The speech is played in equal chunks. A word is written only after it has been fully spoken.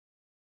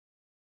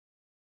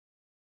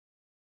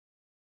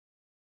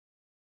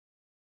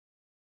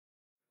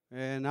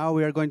And now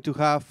we are going to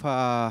have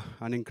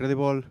an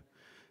incredible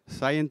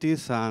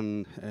scientist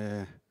and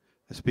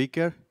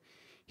speaker.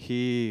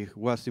 He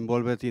was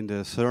involved in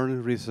the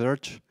CERN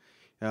research.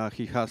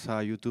 He has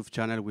a YouTube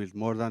channel with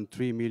more than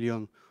 3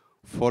 million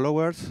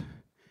followers.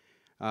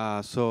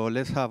 So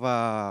let's have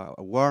a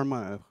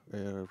warm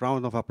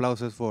round of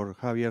applause for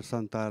Javier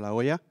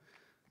Santaolalla.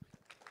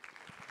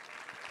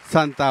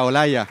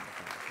 Santaolalla.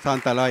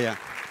 Santaolalla.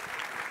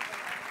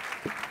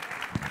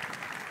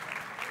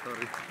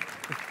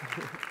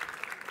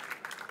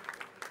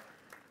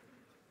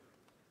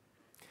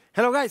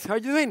 Hello guys, how are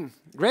you doing?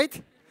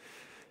 Great?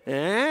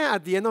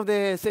 At the end of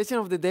the session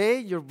of the day,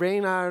 your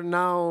brain are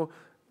now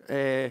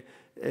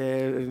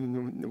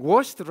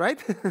washed,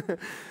 right?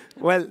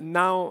 Well,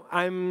 now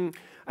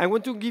I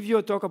want to give you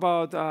a talk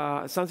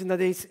about something that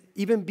is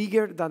even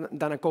bigger than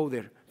a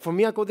coder. For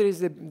me, a coder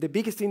is the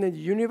biggest thing in the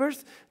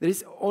universe. There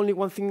is only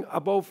one thing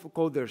above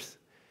coders,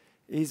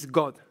 is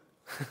God.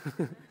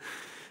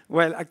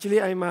 Well, actually,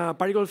 I'm a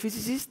particle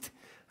physicist.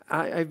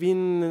 I've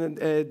been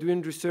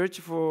doing research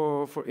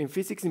in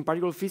physics, in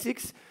particle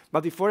physics,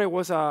 but before I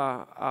was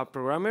a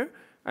programmer.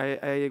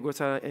 I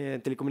was a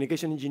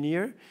telecommunication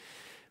engineer.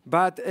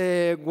 But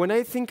when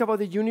I think about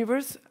the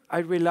universe, I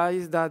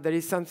realize that there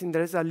is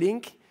a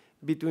link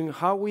between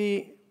how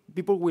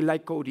people will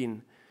like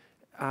coding,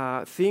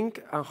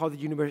 think, and how the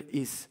universe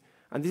is.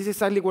 And this is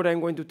exactly what I'm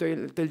going to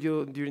tell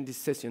you during this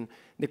session,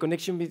 the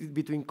connection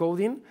between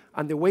coding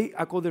and the way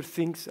a coder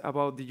thinks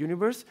about the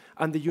universe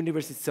and the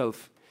universe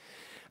itself.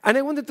 And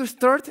I wanted to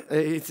start,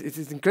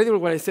 it's incredible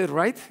what I said,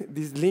 right?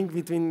 This link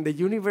between the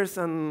universe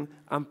and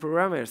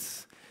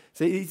programmers.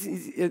 So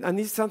and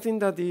it's something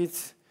that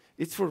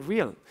it's for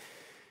real.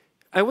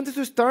 I wanted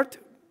to start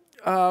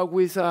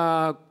with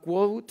a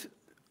quote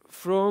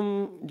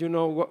from, you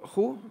know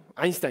who?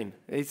 Einstein.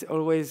 It's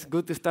always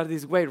good to start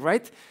this way,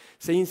 right?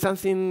 Saying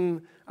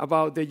something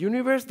about the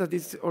universe that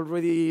is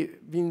already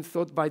being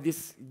thought by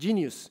this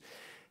genius.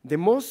 The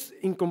most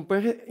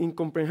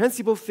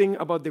incomprehensible thing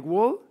about the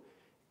world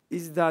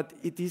is that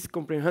it is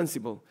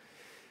comprehensible.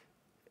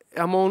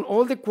 Among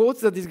all the quotes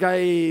that this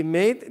guy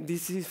made,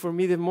 this is for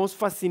me the most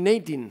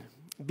fascinating,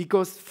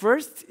 because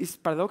first it's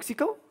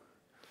paradoxical,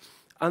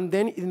 and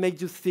then it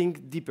makes you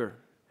think deeper.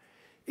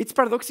 It's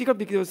paradoxical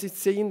because it's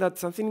saying that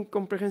something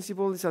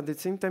incomprehensible is at the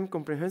same time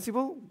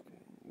comprehensible.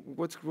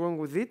 What's wrong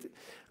with it?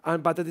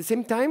 But at the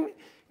same time,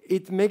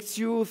 it makes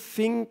you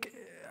think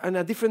in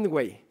a different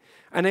way.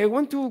 And I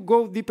want to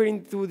go deeper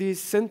into this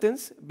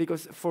sentence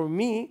because for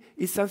me,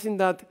 it's something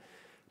that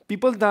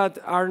people that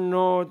are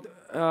not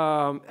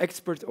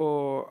experts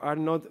or are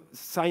not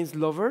science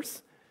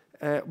lovers,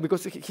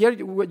 because here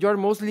you are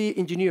mostly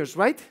engineers,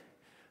 right?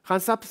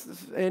 Hands up,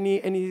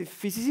 any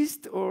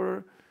physicist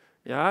or,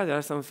 yeah, there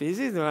are some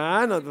physicists,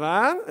 not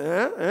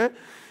bad.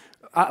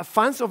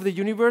 Fans of the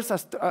universe,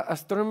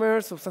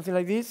 astronomers or something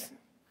like this,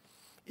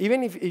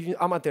 even if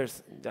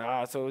amateurs.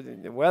 Yeah, so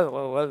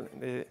well,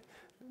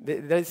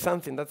 there is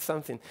something. That's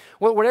something.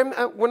 Well, what I'm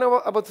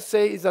about to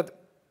say is that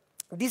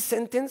this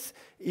sentence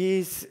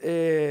is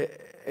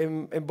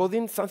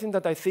embodying something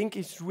that I think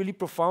is really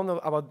profound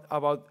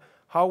about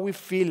how we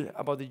feel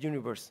about the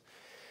universe.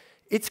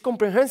 It's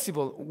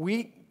comprehensible.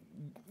 We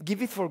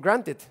give it for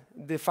granted,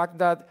 the fact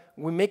that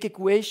we make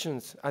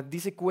equations, and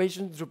these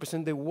equations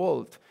represent the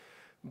world.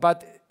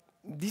 But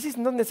this is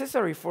not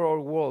necessary for our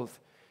world.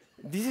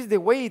 This is the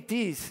way it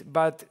is,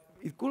 but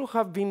it could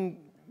have been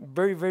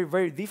very, very,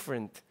 very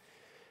different.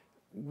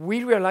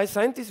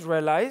 Scientists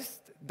realized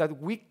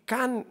that we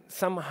can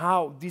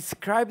somehow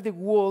describe the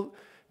world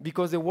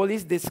because the world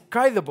is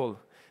describable.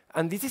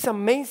 And this is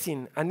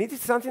amazing, and it is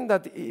something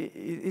that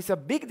is a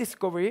big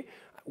discovery.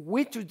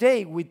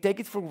 Today, we take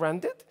it for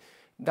granted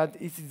that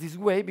it's this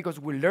way because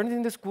we learned it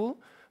in the school,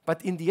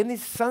 but in the end,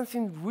 it's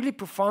something really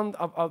profound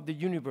about the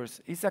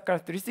universe. It's a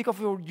characteristic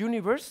of our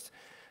universe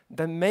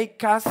that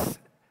makes us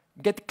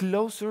get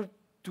closer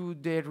to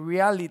the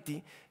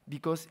reality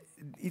because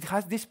it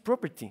has this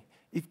property.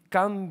 It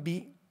can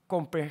be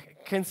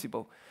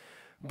comprehensible.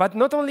 But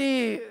not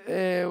only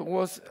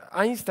was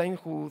Einstein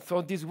who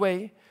thought this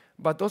way,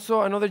 but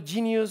also another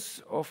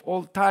genius of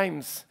all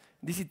times,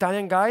 this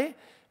Italian guy,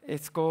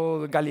 it's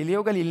called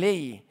Galileo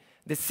Galilei.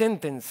 The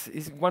sentence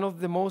is one of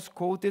the most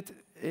quoted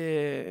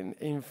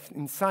in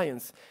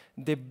science.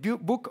 The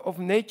book of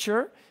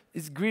nature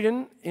is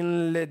written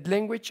in the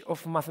language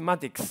of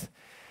mathematics.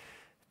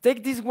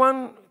 Take this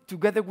one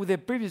together with the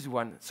previous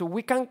one. So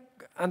we can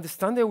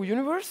understand the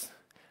universe,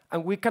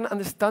 and we can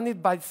understand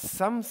it by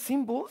some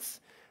symbols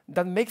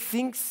that make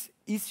things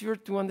easier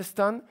to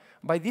understand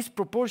by these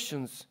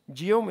proportions,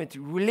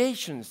 geometry,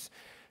 relations.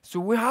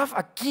 So we have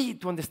a key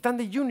to understand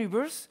the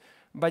universe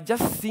by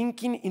just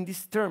thinking in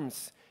these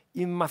terms,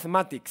 in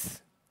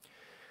mathematics.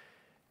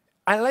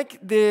 I like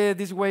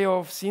this way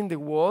of seeing the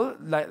world,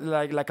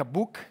 like a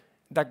book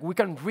that we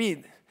can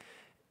read.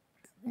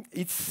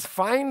 It's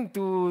fine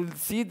to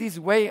see this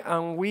way,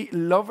 and we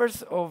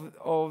lovers of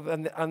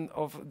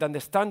the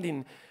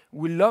understanding,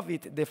 we love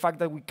it, the fact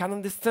that we can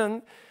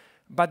understand,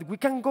 but we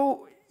can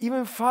go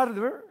even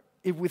farther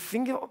if we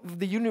think of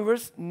the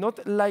universe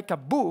not like a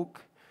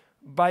book,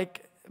 but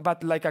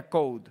like a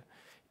code.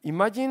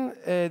 Imagine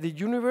the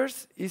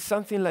universe is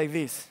something like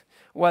this.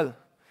 Well,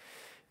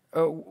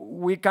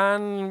 we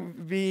can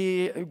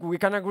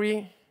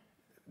agree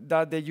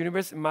that the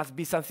universe must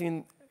be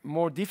something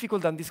more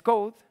difficult than this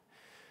code,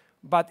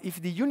 but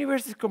if the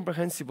universe is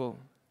comprehensible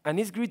and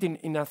is written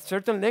in a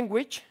certain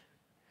language,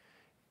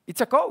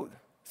 it's a code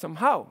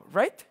somehow,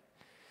 right?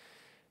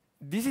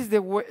 This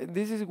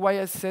is why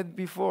I said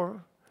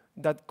before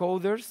that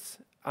coders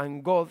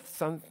and God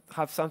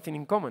have something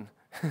in common.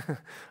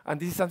 And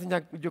this is something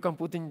that you can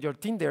put in your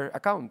Tinder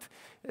account.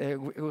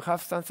 We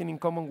have something in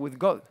common with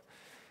God.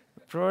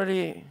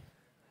 Probably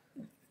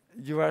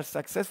you are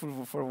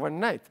successful for one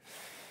night.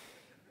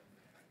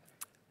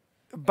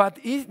 But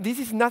this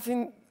is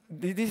something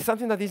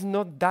that is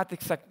not that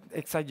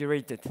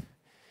exaggerated.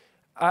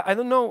 I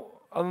don't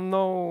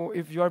know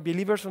if you are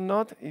believers or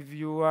not, if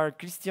you are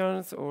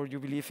Christians or you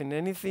believe in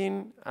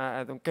anything.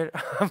 I don't care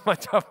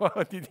much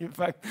about it, in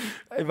fact.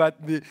 But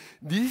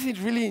this is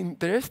really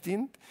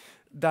interesting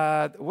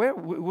that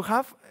we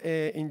have,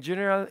 in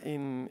general,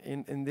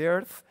 in the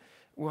Earth,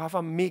 we have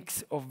a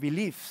mix of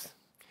beliefs.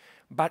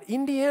 But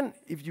in the end,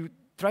 if you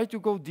try to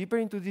go deeper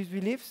into these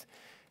beliefs,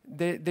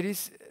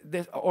 there's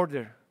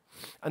order.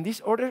 And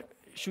this order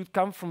should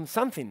come from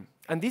something.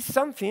 And this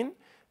something,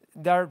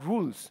 there are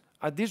rules.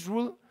 And this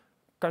rule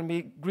can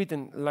be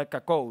written like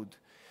a code.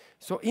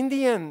 So in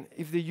the end,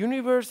 if the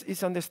universe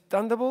is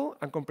understandable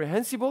and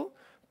comprehensible,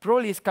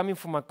 probably it's coming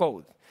from a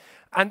code.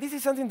 And this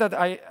is something that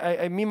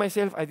me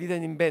myself, I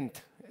didn't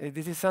invent.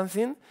 This is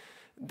something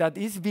that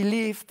is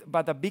believed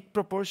by a big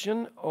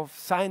proportion of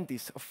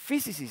scientists, of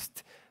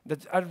physicists,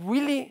 that are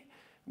really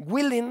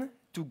willing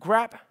to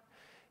grab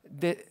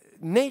the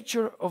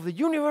nature of the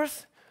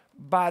universe,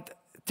 but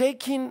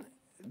taking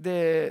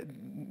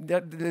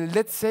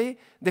let's say,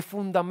 the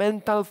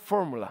fundamental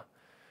formula.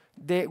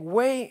 The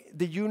way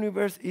the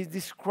universe is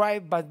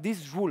described by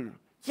this rule.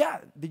 Yeah,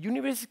 the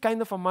universe is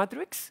kind of a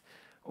matrix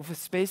of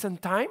space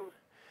and time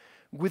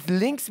with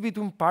links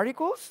between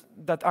particles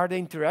that are the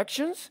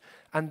interactions,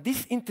 and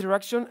these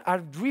interactions are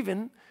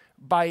driven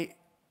by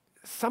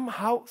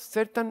somehow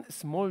certain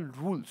small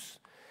rules.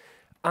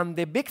 And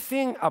the big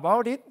thing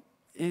about it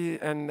is,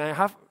 and I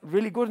have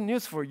really good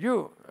news for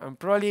you, and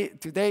probably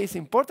today is an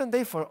important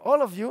day for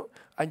all of you,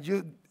 and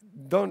you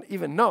don't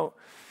even know,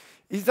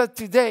 is that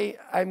today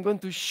I'm going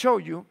to show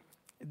you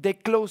the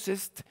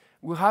closest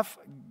we have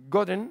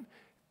gotten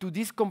to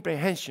this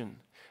comprehension.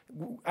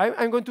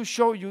 I'm going to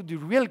show you the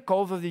real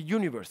code of the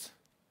universe.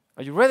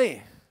 Are you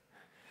ready?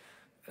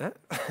 Huh?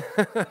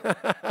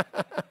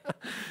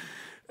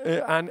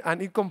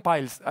 And it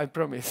compiles, I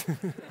promise.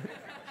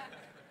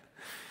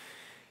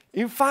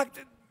 In fact,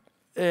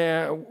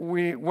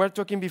 we were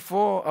talking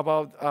before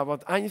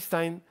about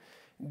Einstein.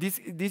 This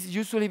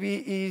usually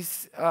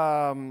is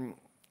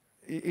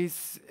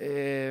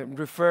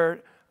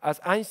referred as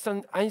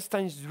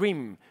Einstein's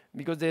dream,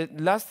 because the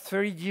last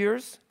 30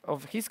 years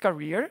of his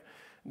career,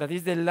 that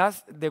is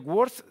the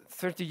worst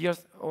 30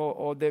 years,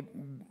 or the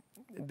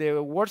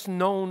worst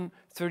known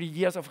 30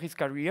 years of his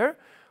career,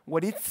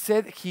 what it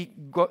said he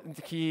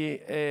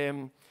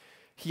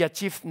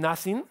achieved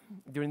nothing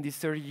during these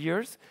 30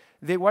 years.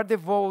 They were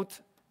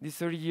devoted, these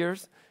 30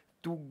 years,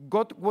 to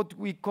what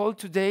we call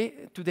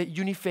today to the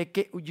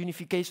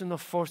unification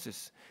of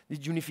forces. The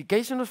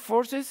unification of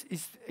forces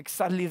is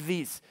exactly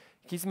this.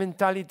 His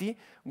mentality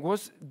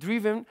was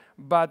driven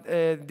by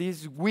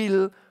this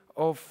will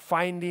of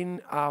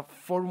finding a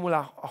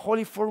formula, a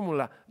holy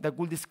formula that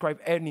would describe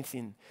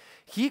anything.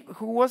 He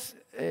was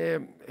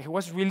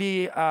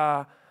really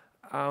a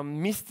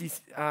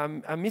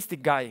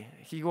mystic guy.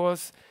 He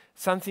was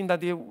something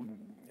that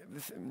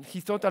he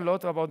thought a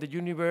lot about the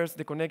universe,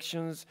 the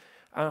connections,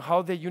 and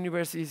how the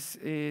universe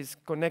is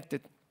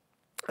connected.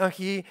 And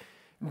he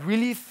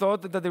really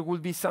thought that there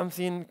would be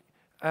something,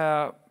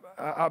 a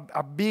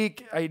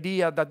big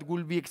idea that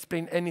would be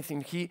explain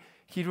anything.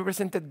 He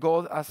represented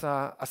God as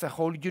a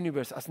whole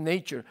universe, as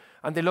nature.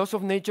 And the laws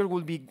of nature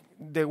would be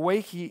the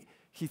way he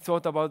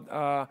thought about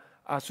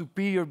a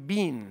superior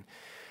being.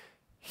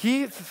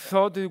 He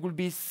thought there would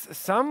be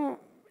some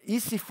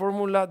easy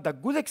formula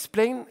that would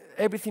explain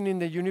everything in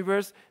the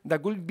universe,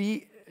 that would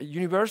be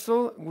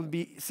universal, would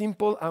be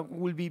simple, and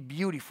would be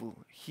beautiful.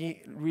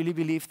 He really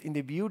believed in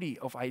the beauty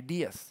of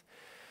ideas.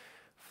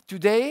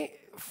 Today,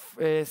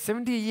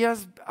 70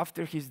 years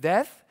after his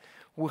death,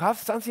 we have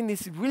something that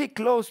is really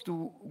close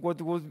to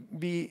what would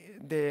be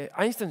the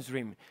Einstein's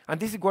dream. And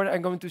this is what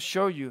I'm going to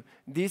show you,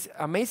 this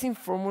amazing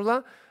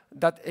formula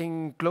that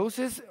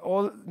encloses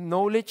all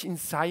knowledge in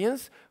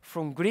science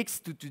from Greeks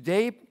to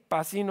today,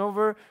 passing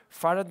over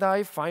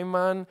Faraday,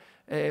 Feynman,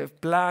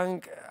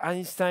 Planck,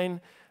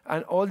 Einstein,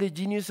 and all the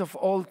genius of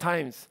all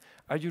times.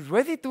 Are you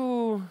ready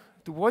to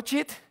watch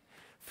it?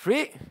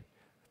 3,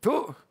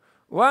 2,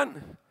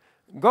 1,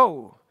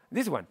 go.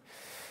 This one.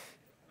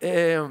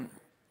 This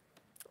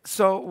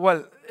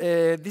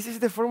is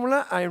the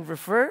formula I'm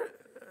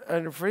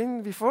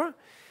referring before.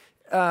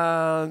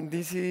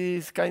 This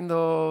is kind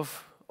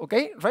of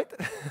Okay, right?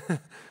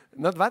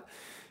 Not bad,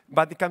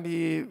 but it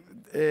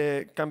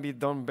can be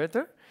done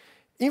better.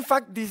 In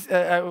fact, it's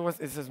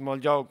a small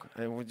joke.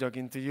 I was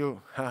joking to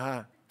you.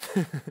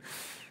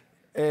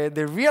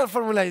 The real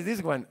formula is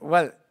this one.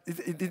 Well,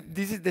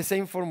 this is the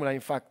same formula, in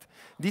fact.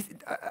 This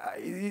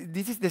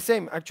is the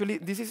same. Actually,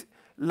 this is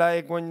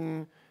like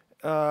when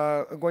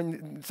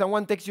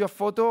someone takes you a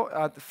photo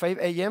at 5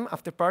 a.m.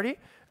 after party,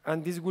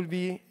 and this will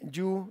be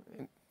you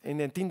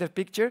in a Tinder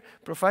picture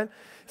profile.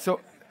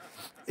 So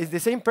it's the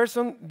same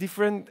person,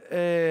 different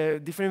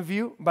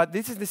view, but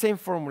this is the same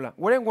formula.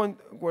 We're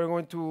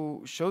going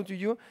to show to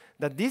you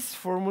that this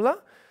formula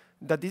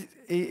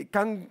it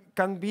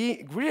can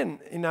be written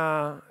in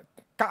a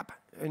cap,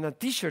 in a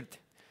T-shirt.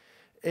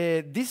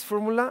 This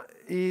formula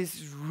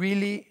is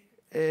really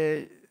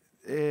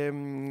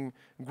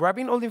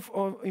grabbing all the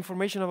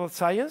information about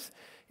science.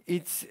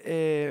 It's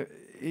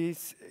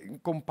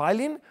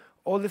compiling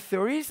all the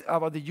theories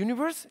about the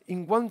universe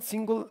in one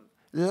single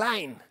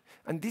line.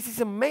 And this is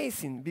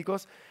amazing,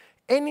 because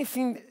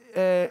anything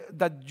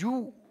that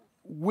you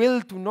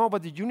will to know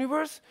about the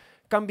universe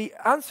can be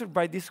answered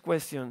by this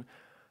question.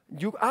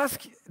 You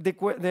ask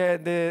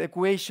the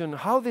equation,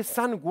 how the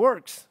sun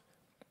works,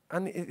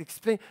 and it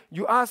explain.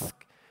 You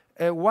ask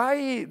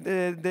why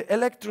the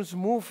electrons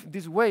move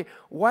this way,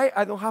 why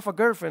I don't have a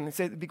girlfriend. It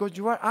said, because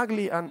you are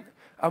ugly and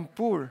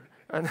poor.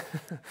 And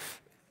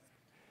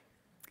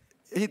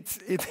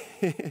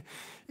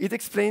it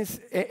explains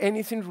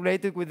anything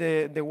related with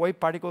the way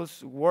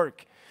particles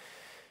work.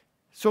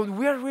 So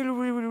we are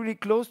really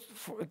close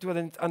to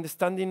an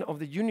understanding of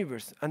the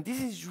universe. And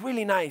this is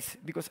really nice,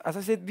 because as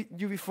I said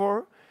you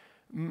before,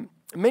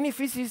 many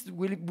physicists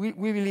we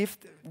believe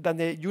that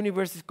the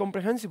universe is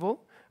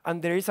comprehensible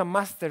and there is a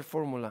master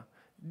formula.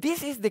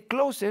 This is the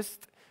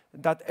closest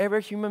that ever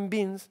human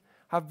beings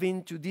have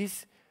been to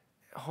this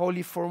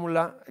holy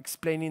formula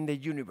explaining the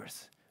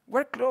universe.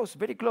 We're close,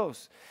 very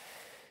close.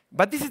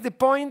 But this is the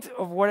point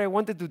of what I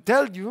wanted to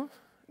tell you,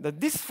 that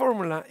this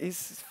formula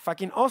is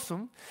fucking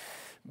awesome,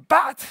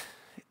 but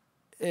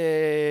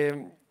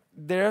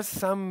there are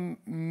some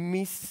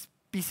missed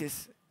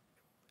pieces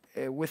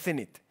within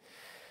it.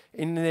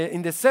 In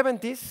the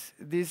 70s,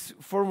 this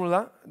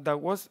formula that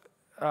was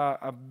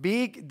a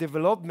big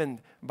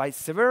development by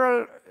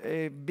several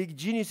big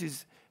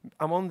geniuses,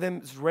 among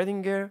them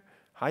Schrödinger,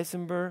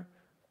 Heisenberg,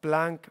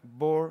 Planck,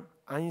 Bohr,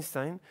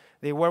 Einstein.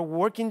 They were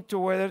working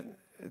together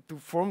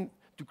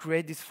to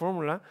create this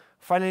formula.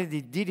 Finally,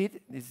 they did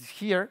it. This is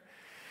here.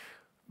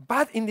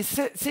 But in the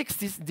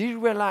 60s, they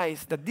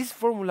realized that this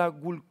formula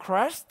would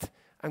crash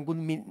and would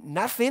mean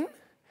nothing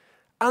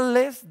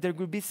unless there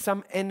would be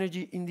some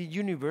energy in the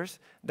universe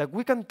that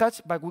we can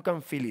touch, but we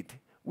can feel it.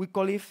 We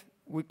call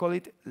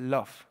it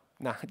love.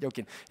 Nah,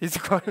 joking. It's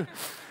called.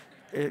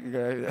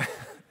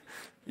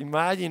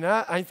 Imagine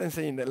Einstein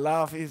saying that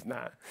love is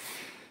nah.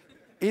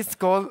 It's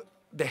called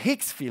the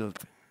Higgs field.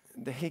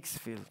 The Higgs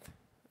field.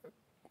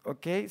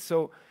 Okay,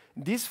 so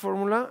this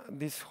formula,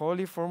 this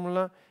holy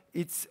formula,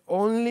 it's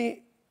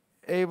only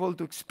able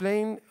to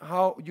explain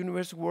how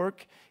universe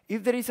works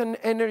if there is an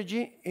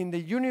energy in the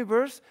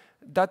universe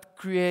that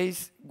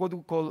creates what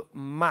we call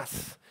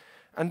mass.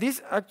 And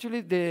this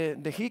actually,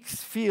 the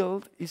Higgs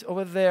field is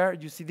over there.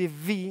 You see the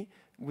V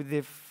with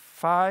the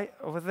phi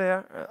over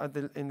there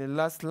in the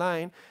last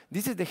line.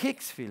 This is the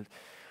Higgs field.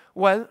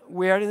 Well,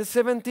 we are in the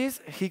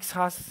 70s. Higgs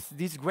has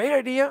this great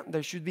idea.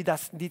 There should be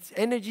this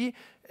energy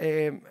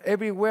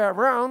everywhere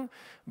around.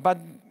 But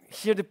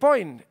here's the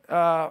point.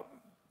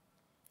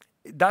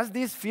 Does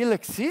this field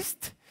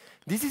exist?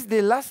 This is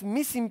the last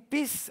missing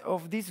piece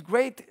of this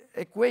great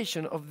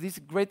equation, of this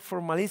great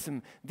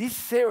formalism. This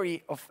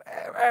theory of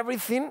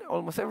everything,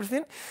 almost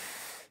everything,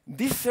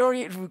 this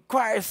theory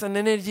requires an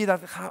energy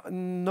that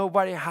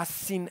nobody has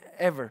seen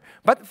ever.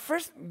 But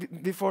first,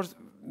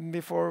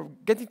 before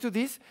getting to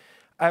this,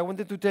 I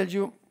wanted to tell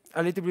you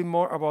a little bit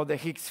more about the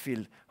Higgs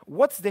field.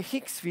 What's the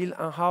Higgs field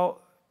and how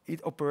it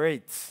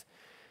operates?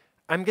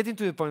 I'm getting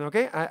to the point,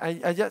 okay?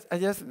 I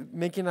just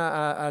making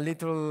a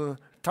little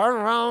turn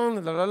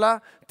around,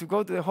 to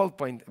go to the whole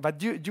point.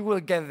 But you will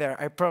get there,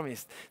 I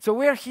promise. So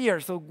we are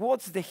here. So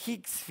what's the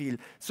Higgs field?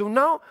 So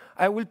now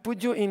I will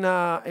put you in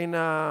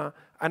a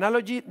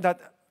analogy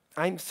that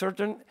I'm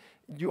certain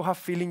you have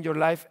felt in your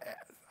life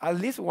at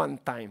least one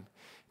time.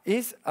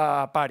 Is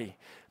a party.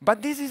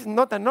 But this is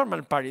not a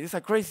normal party. This is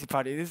a crazy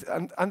party. This is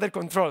under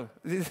control.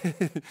 This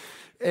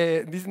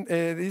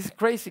is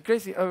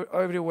crazy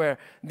everywhere.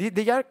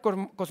 They are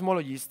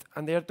cosmologists,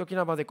 and they are talking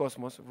about the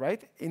cosmos,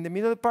 right? In the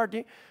middle of the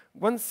party,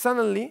 when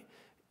suddenly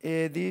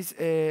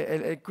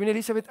Queen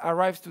Elizabeth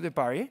arrives to the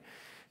party.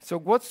 So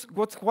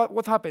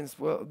what happens?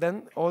 Well,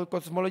 then all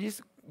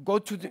cosmologists go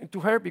to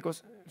her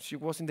because she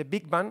was in the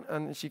Big Bang,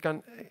 and she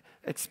can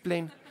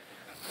explain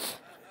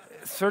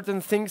certain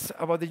things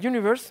about the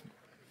universe.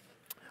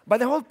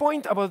 But the whole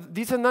point about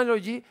this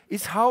analogy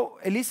is how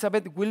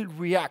Elizabeth will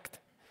react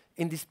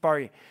in this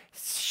party.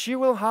 She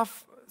will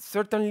have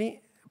certainly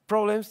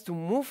problems to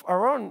move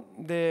around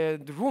the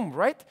room,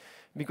 right?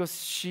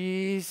 Because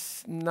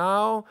she's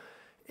now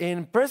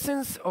in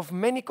presence of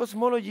many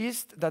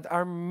cosmologists that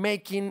are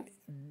making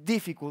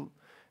difficult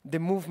the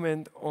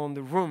movement on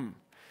the room.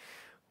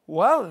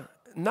 Well,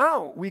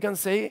 now we can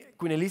say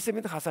Queen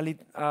Elizabeth has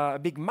a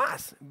big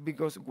mass,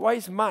 because why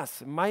is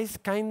mass? Mass is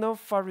kind of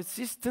a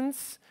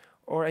resistance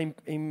or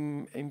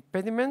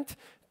impediment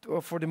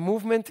for the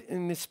movement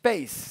in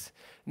space.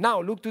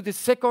 Now look to the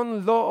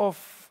second law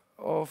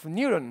of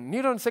Newton.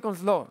 Newton's second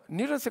law.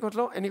 Newton's second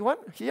law, anyone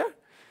here?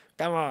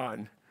 Come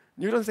on.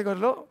 Newton's second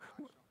law?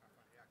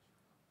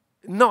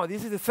 No,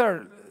 this is the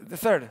third.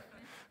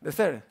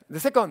 The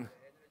second?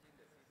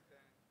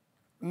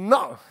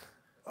 No,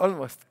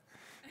 almost.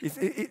 You're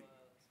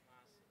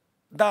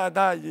the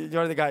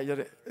guy.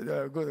 You're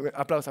the, good.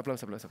 Applause.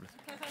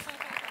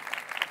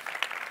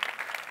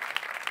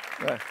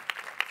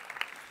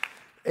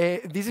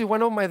 This is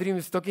one of my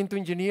dreams, talking to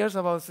engineers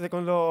about the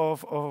second law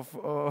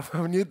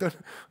of Newton.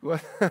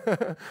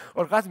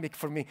 Orgasmic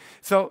for me.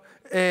 So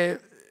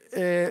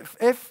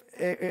F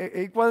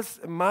equals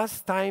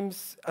mass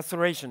times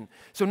acceleration.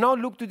 So now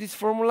look to this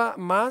formula.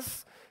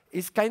 Mass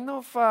is kind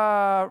of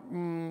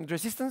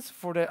resistance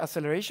for the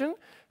acceleration.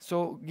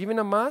 So given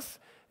a mass,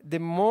 the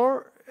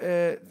more,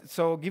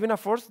 so given a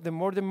force, the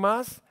more the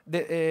mass,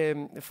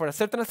 for a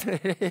certain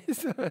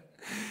acceleration,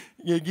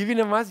 given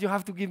a mass, you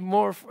have to give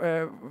more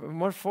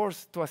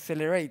force to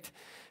accelerate.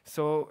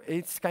 So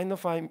it's kind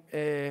of an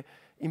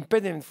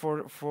impediment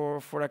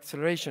for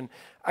acceleration.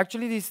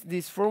 Actually,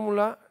 this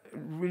formula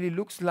really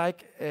looks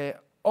like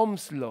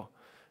Ohm's law.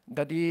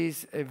 That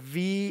is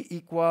V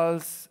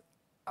equals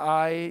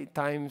I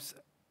times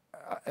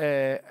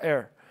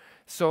R.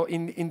 So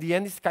in the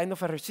end, it's kind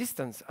of a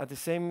resistance. At the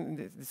same,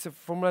 the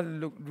formula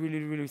look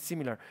really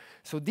similar.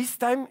 So this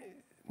time,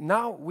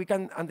 now we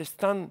can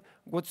understand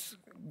what's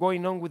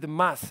going on with the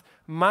mass.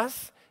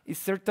 Mass is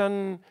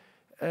certain,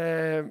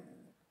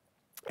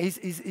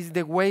 is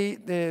the way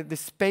the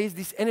space,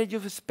 this energy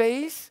of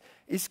space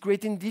is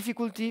creating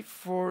difficulty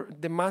for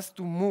the mass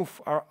to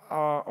move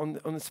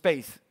on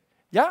space.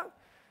 Yeah?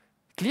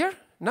 Clear?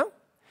 No?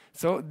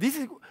 So this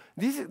is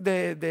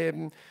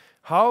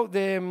how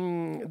the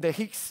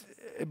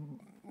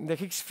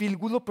Higgs field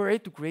will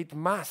operate to create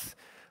mass.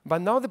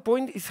 But now the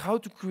point is how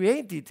to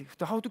create it,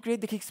 how to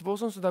create the Higgs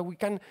boson so that we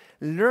can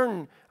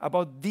learn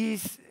about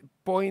this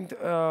point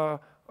of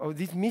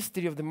this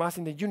mystery of the mass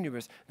in the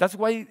universe. That's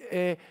why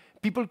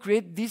people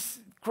create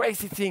these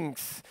crazy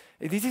things.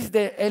 This is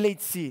the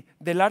LHC,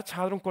 the Large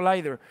Hadron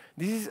Collider.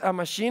 This is a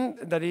machine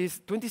that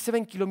is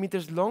 27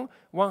 kilometers long,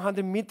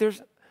 100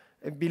 meters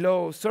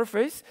below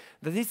surface,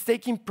 that is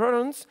taking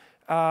protons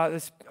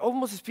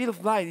almost the speed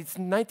of light. It's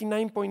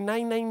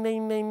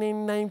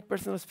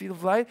 99.99999% of speed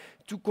of light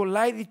to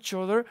collide each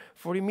other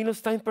 40 million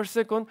times per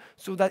second,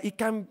 so that it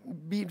can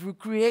be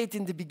recreated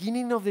in the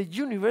beginning of the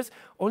universe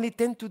only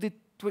 10 to the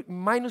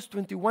minus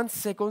 21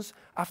 seconds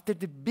after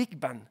the Big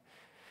Bang.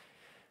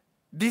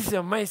 This is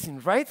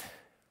amazing, right?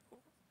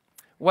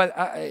 Well,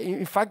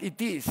 in fact,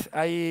 it is.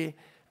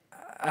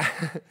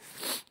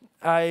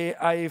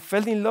 I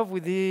fell in love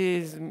with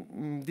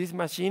this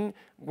machine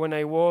when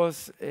I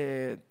was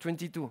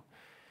 22.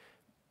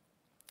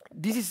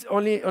 This is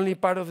only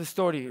part of the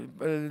story.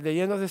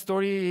 The end of the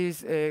story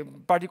is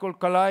particle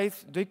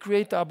collides. They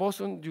create a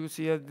boson. You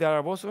see there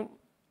are boson,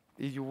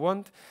 if you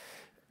want.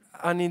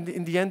 And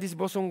in the end, this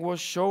boson was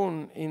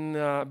shown in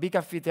a big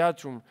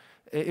amphitheater.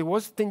 It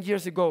was 10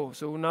 years ago,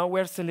 so now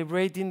we're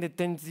celebrating the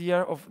 10th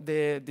year of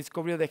the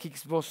discovery of the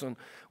Higgs boson.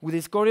 With the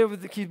discovery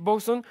of the Higgs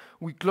boson,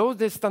 we closed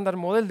the standard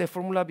model, the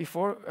formula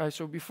I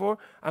showed before,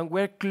 and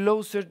we're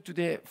closer to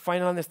the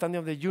final understanding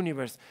of the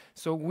universe.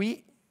 So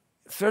we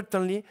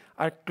certainly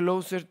are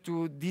closer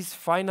to this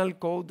final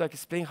code that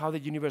explains how the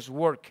universe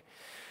works.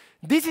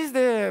 This is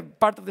the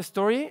part of the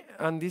story,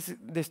 and this is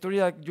the story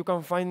that you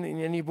can find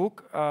in any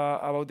book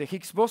about the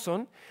Higgs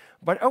boson.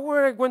 But what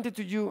I wanted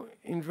to do,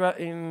 in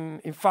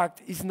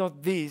fact, is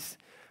not this,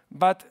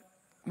 but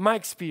my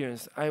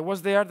experience. I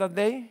was there that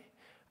day.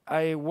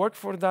 I worked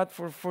for that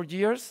for 4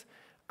 years.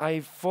 I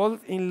fell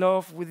in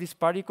love with these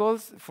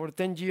particles for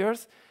 10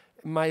 years.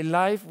 My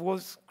life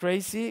was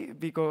crazy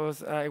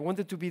because I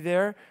wanted to be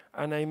there,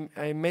 and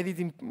I made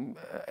it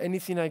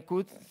anything I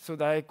could so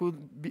that I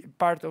could be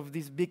part of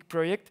this big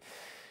project.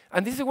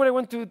 And this is what I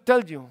want to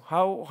tell you.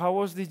 How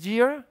was the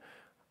year?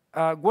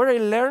 What I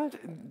learned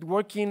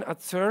working at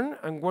CERN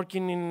and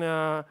working in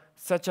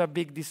such a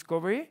big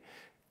discovery,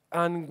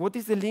 and what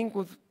is the link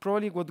with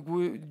probably what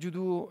you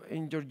do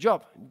in your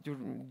job,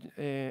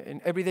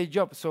 in everyday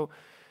job. So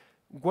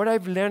what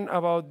I've learned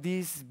about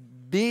this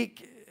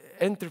big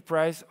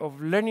enterprise of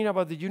learning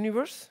about the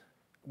universe,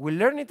 we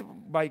learn it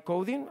by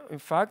coding. In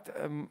fact,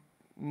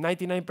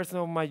 99%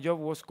 of my job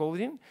was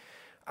coding.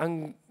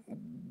 And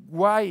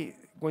why,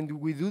 when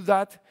we do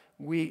that,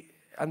 we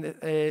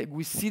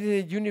see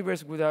the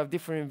universe with a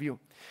different view.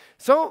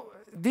 So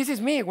this is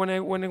me when I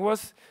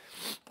was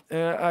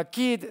a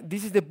kid.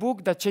 This is the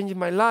book that changed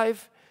my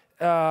life.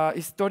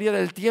 Historia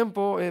del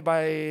Tiempo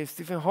by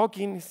Stephen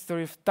Hawking,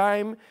 History of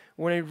Time.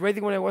 When I read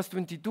it when I was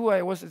 22,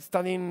 I was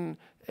studying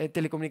a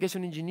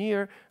telecommunication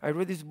engineer. I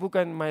read this book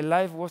and my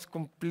life was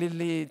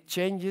completely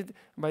changed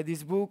by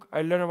this book.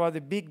 I learned about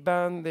the Big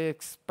Bang, the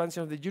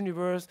expansion of the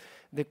universe,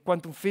 the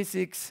quantum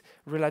physics,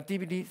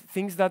 relativity,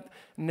 things that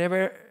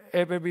never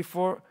ever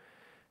before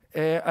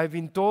I've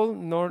been told,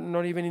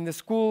 not even in the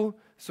school.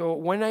 So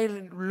when I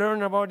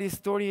learned about this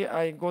story,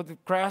 I got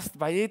crushed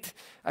by it.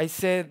 I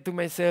said to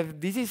myself,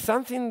 this is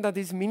something that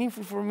is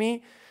meaningful for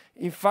me.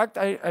 In fact,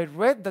 I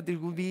read that there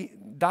will be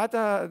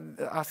data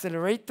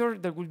accelerator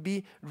that will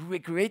be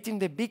recreating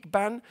the Big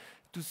Bang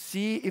to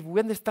see if we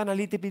understand a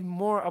little bit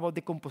more about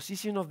the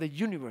composition of the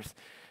universe.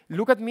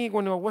 Look at me,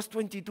 when I was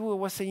 22, I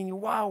was saying,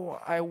 wow,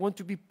 I want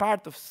to be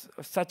part of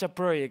such a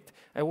project.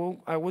 I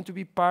want to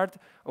be part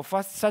of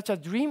such a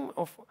dream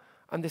of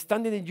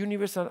understanding the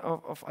universe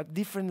of a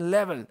different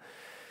level.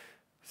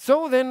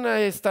 So then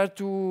I start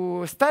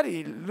to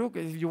study. Look,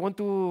 if you want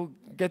to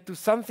get to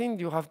something,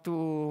 you have to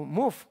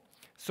move.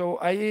 So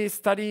I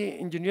study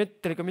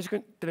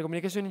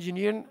telecommunication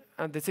engineering.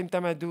 At the same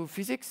time, I do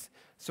physics.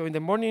 So in the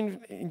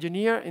morning,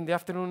 engineer. In the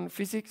afternoon,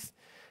 physics.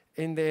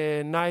 In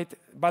the night,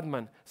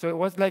 Batman. So it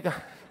was like,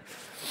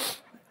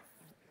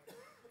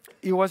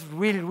 it was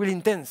really, really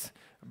intense.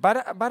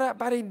 But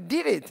I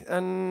did it,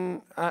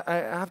 and I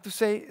have to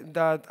say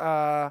that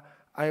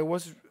I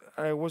was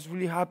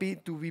really happy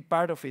to be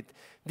part of it.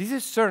 This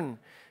is CERN.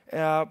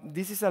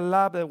 This is a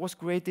lab that was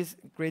created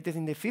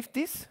in the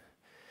 50s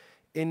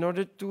in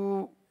order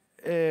to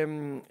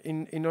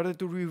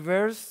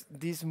reverse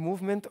this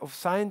movement of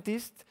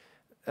scientists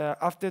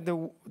after the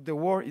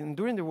war and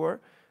during the war,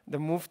 the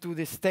move to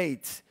the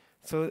States.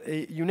 So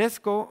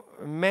UNESCO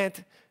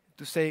met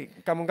to say,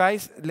 come on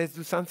guys, let's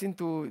do something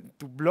to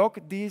block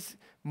this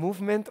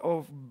movement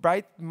of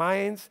bright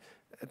minds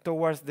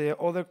towards the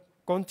other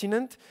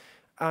continent,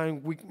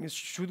 and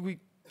should we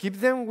keep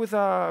them with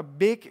a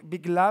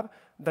big lab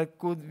that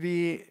could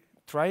be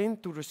trying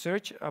to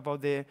research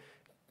about the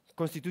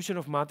constitution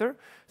of matter.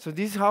 So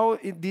this is how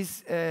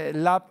this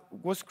lab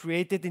was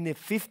created in the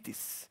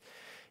 50s.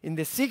 In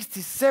the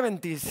 60s,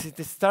 70s,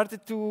 it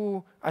started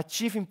to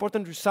achieve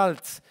important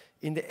results.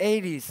 In the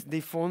 80s, they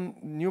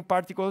found new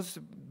particles,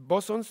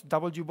 bosons,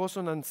 W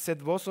boson and Z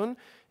boson.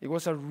 It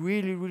was a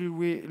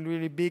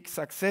really big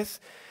success.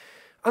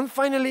 And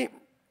finally,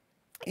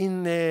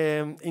 in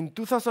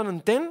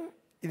 2010,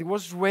 it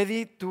was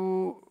ready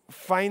to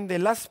find the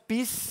last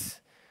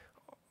piece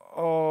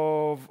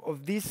of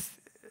this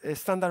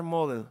standard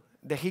model,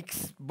 the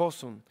Higgs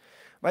boson.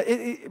 But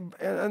it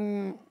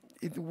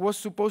was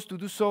supposed to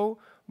do so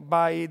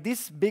by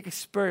this big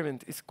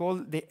experiment. It's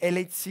called the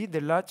LHC, the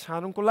Large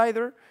Hadron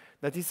Collider.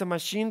 That is a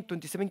machine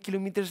 27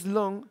 kilometers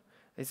long.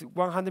 It's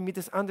 100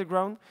 meters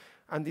underground.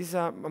 And this is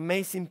an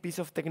amazing piece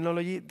of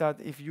technology that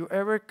if you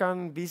ever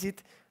can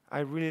visit,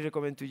 I really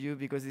recommend to you,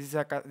 because this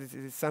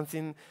is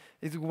something,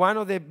 it's one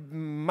of the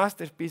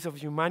masterpieces of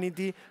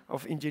humanity,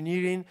 of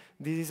engineering.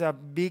 This is a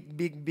big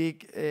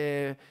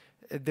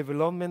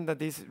development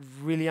that is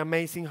really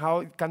amazing, how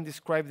it can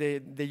describe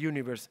the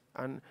universe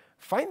and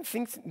find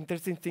things,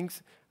 interesting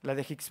things like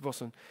the Higgs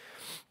boson.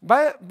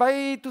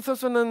 By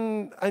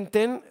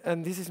 2010,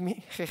 and this is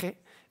me, jeje.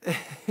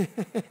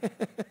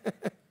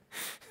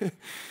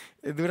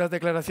 Duras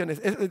declaraciones.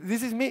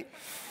 This is me.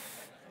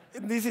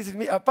 This is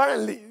me,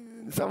 apparently,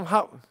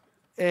 somehow.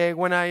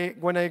 When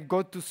I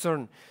go to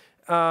CERN,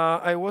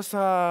 I was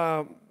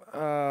a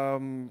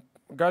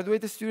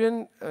graduate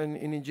student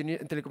in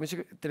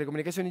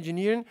telecommunication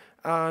engineering,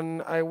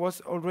 and I had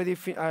already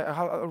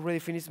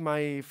finished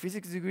my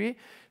physics degree.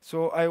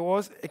 So I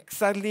was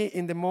exactly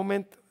in the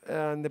moment,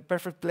 in the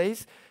perfect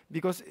place,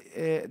 because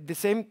the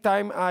same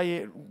time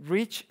I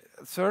reached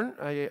CERN,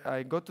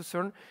 I got to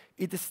CERN,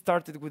 it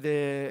started with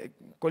the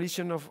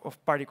collision of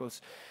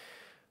particles.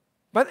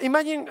 But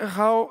imagine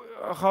how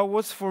it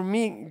was for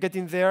me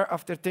getting there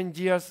after 10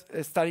 years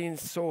studying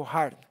so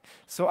hard.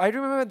 So I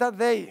remember that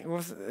day,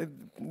 was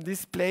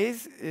this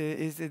place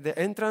is the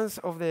entrance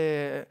of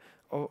the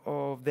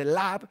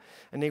lab,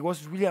 and I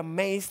was really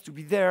amazed to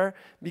be there,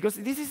 because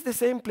this is the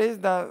same place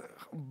that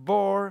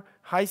Bohr,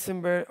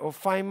 Heisenberg, or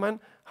Feynman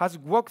has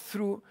walked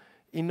through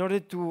in order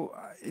to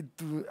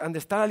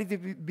understand a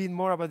little bit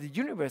more about the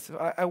universe. So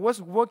I was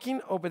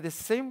walking over the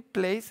same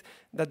place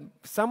that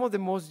some of the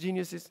most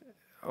geniuses,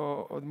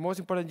 or the most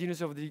important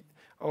geniuses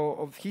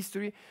of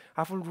history,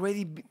 have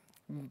already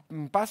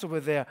passed over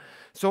there.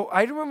 So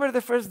I remember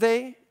the first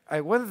day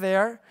I went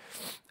there.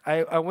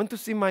 I went to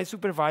see my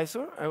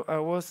supervisor. I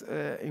was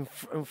in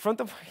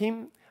front of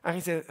him, and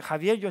he said,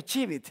 "Javier, you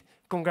achieved it.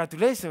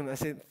 Congratulations." I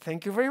said,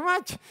 "Thank you very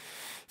much."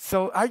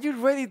 So, "Are you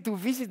ready to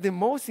visit the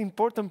most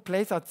important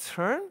place at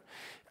CERN?"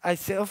 I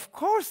said, "Of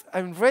course,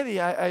 I'm ready.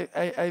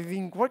 I've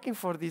been working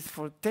for this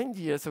for 10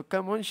 years, so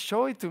come on,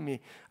 show it to me.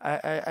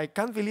 I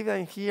can't believe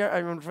I'm here.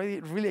 I'm already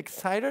really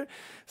excited,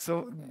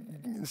 so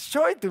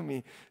show it to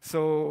me."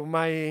 So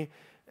my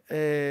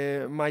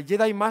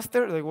Jedi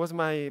master, that was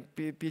my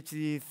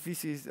Ph.D.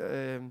 thesis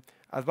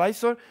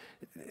advisor,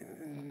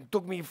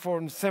 took me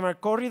from several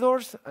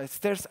corridors,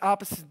 stairs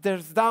up,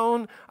 stairs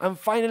down, and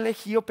finally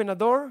he opened a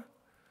door.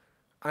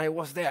 I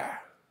was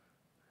there.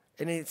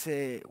 and it's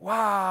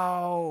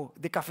wow,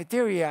 the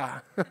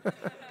cafeteria.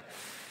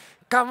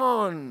 Come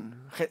on.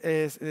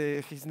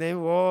 His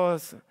name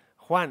was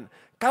Juan.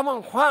 Come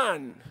on,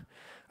 Juan.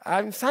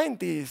 I'm a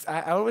scientist.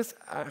 I always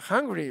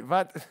hungry,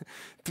 but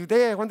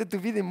today I wanted to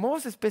be the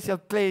most special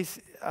place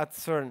at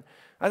CERN.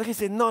 And he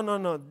said, no, no,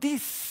 no,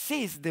 this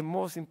is the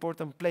most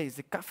important place,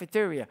 the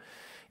cafeteria.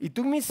 It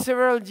took me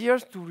several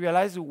years to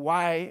realize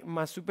why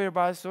my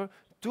supervisor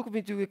took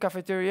me to the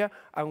cafeteria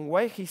and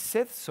why he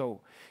said so.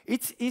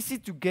 It's easy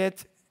to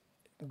get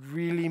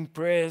really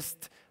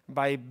impressed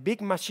by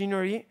big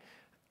machinery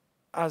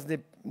as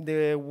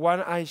the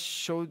one I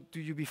showed to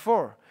you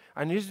before.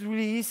 And it's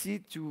really easy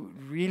to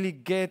really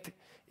get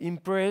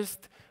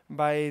impressed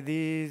by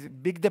these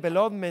big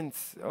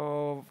developments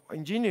of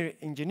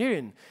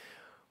engineering.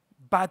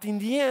 But in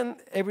the end,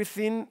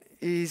 everything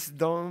is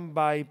done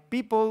by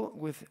people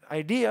with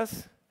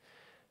ideas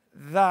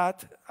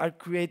that are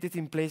created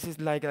in places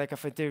like a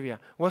cafeteria.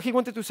 What he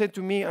wanted to say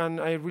to me, and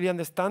I really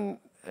understand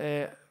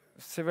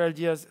several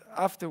years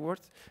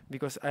afterwards,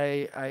 because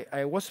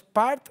I was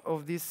part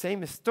of this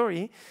same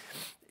story,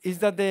 is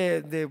that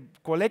the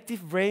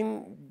collective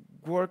brain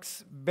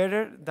works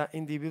better than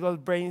individual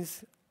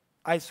brains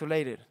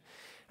isolated.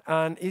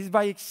 And it's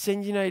by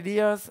exchanging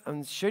ideas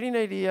and sharing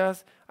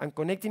ideas and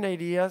connecting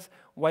ideas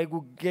why we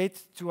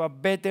get to a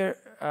better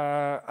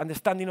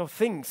understanding of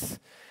things.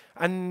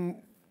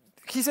 And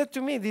he said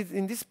to me,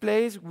 in this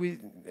place,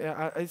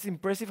 it's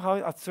impressive how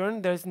at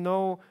CERN there's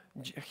no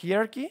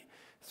hierarchy.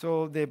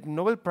 So the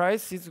Nobel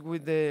Prize sits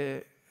with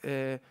the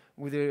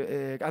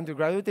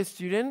undergraduate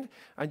student,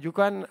 and you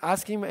can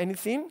ask him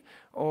anything,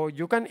 or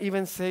you can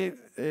even say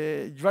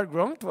you are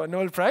wrong to a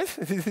Nobel Prize.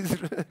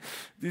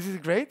 This is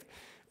great,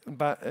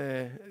 but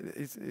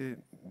it's,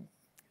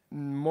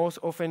 most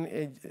often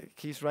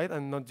he's right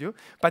and not you.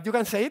 But you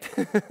can say it.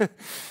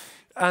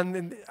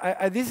 And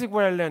this is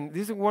where I learned.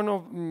 This is one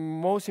of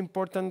most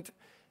important,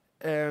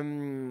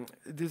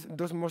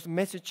 those most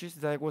messages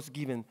that I was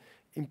given.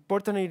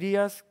 Important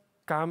ideas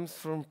comes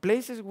from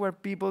places where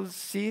people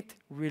sit,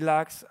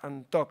 relax,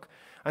 and talk.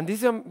 And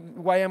this is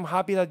why I'm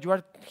happy that you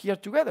are here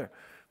together.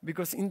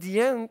 Because in the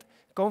end,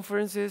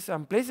 conferences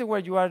and places where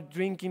you are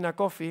drinking a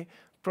coffee,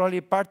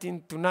 probably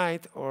partying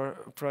tonight, or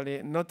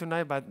probably not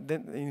tonight, but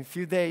then in a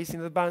few days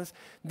in advance,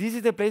 this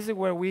is the places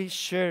where we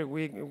share,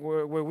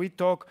 where we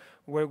talk,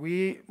 where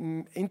we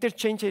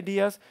interchange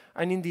ideas,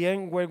 and in the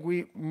end, where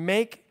we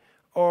make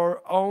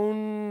our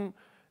own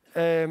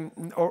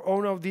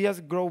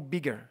ideas grow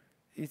bigger.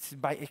 It's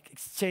by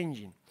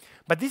exchanging.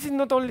 But this is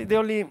not only the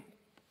only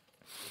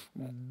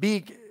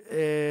big,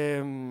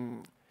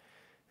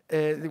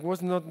 it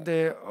was not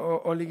the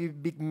only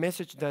big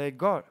message that I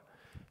got.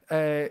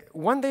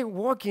 One day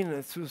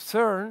walking through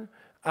CERN,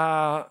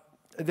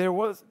 there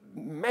was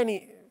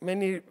many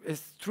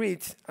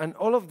streets, and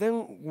all of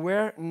them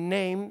were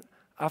named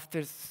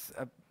after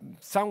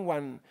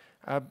someone,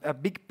 a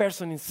big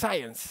person in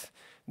science.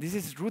 This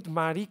is Ruth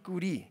Marie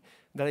Curie,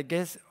 that I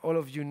guess all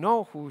of you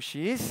know who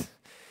she is.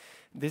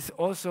 There's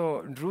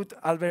also Ruth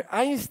Albert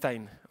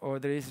Einstein, or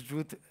there is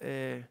Ruth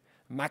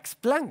Max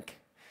Planck.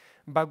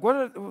 But one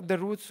of the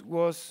Ruths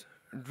was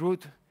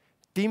Ruth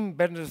Tim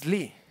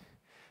Berners-Lee.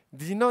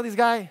 Did you know this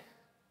guy?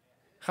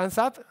 Hands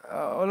up,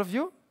 all of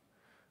you?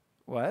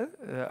 Well,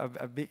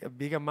 a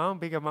big amount,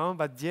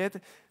 but yet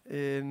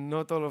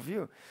not all of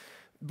you.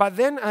 But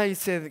then I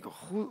said,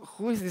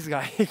 who is this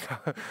guy?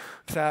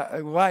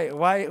 So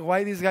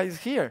why this guy is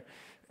here?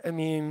 I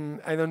mean,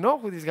 I don't know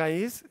who this guy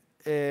is,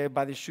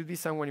 but it should be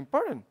someone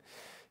important.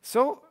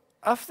 So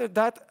after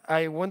that,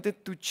 I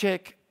wanted to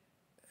check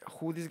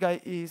who this guy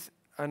is,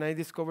 and I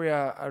discovered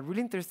a really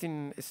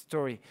interesting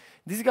story.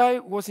 This guy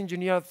was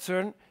engineer at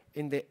CERN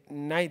in the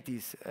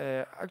 90s.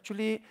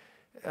 Actually,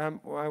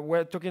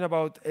 we're talking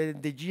about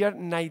the year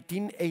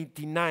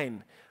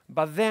 1989.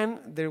 But then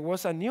there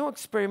was a new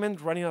experiment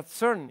running at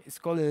CERN. It's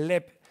called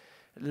LEP,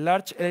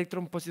 Large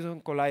Electron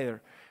Positron Collider.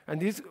 And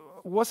this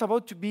was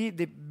about to be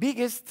the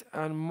biggest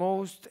and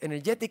most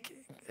energetic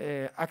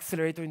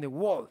accelerator in the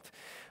world.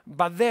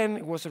 But then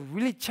it was a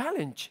really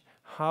challenge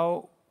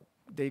how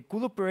they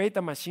could operate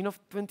a machine of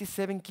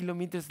 27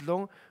 kilometers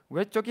long.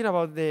 We're talking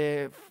about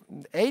the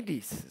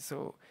 80s.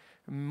 So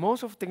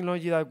most of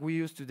technology that we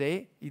use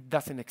today, it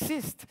doesn't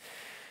exist.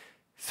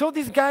 So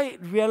this guy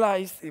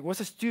realized, it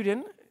was a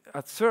student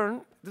at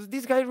CERN,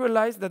 this guy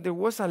realized that there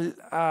was a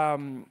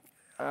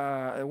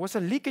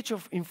leakage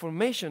of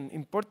information,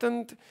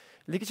 important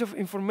leakage of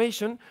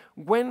information,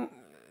 when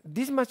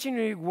this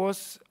machinery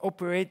was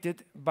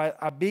operated by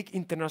a big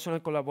international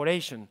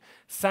collaboration.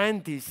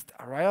 Scientists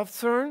arrive at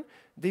CERN,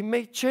 they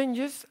make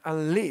changes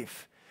and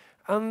leave.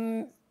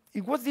 And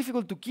it was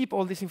difficult to keep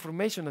all this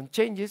information and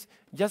changes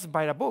just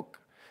by a book.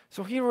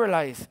 So he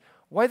realized,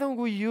 why don't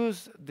we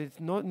use the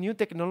new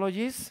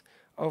technologies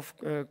of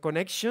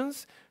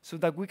connections so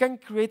that we can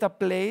create a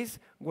place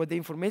where the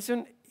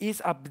information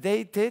is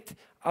updated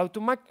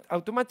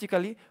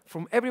automatically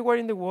from everywhere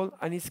in the world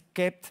and is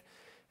kept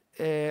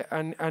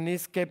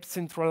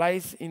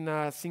centralized in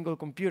a single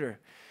computer.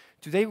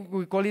 Today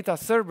we call it a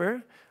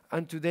server,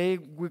 and today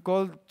we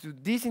call to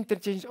this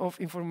interchange of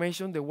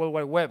information the World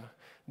Wide Web.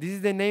 This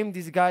is the name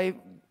this guy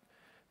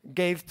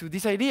gave to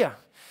this idea.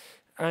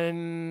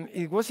 And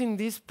it was in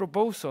this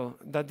proposal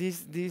that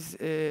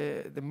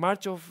the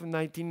March of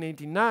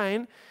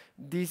 1989,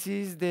 this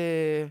is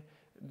the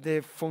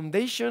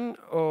foundation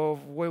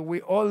of what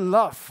we all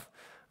love.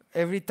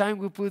 Every time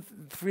we put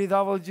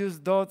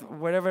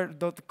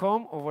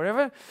 3ws.whatever.com or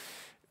whatever,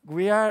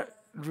 we are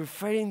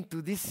referring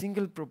to this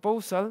single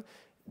proposal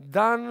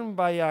done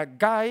by a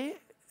guy,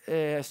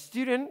 a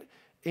student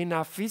in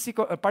a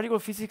particle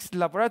physics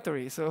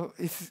laboratory. So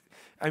it's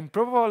an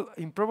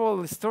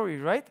improbable story,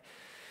 right?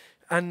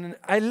 And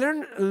I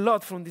learned a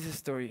lot from this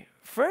story.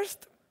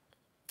 First,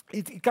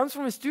 it comes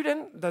from a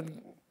student that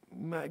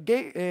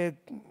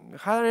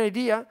had an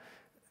idea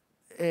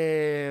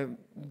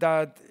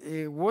that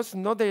was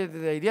not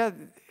the idea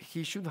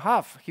he should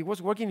have. He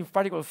was working in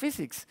particle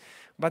physics,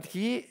 but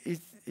he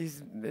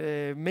is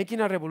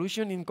making a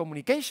revolution in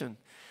communication.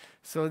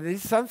 So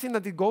this is something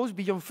that it goes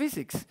beyond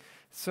physics.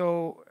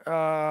 So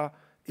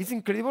it's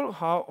incredible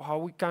how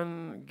we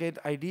can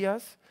get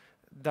ideas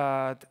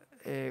that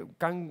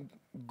can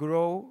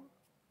grow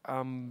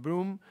and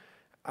bloom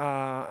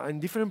in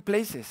different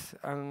places,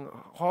 and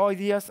how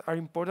ideas are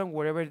important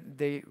wherever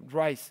they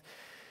rise.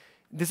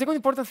 The second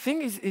important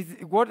thing is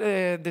what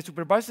the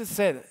supervisor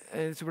said.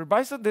 The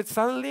supervisor that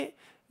suddenly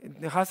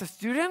has a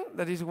student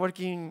that is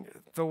working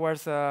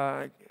towards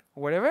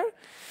whatever,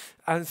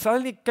 and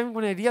suddenly came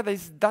with an idea that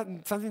is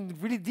something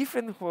really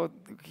different for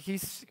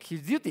his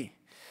duty.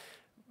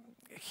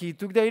 He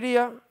took the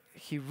idea,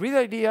 he read the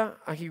idea,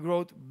 and he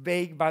wrote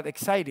vague but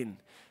exciting.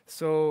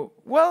 So,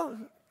 well,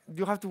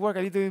 you have to work a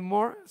little bit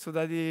more so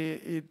that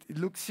it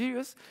looks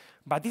serious,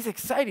 but it's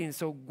exciting,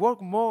 so work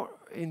more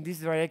in this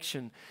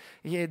direction.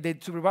 The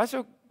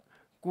supervisor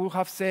could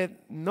have said,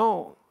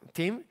 no,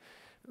 Tim,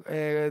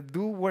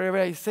 do whatever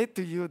I said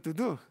to you to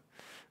do.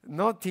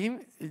 No,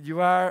 Tim,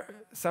 you are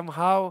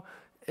somehow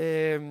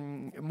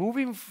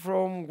moving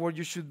from what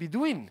you should be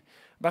doing.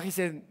 But he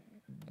said,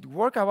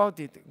 work about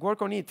it,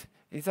 work on it.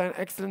 It's an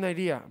excellent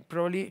idea.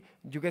 Probably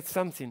you get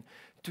something.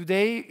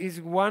 Today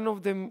is one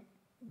of the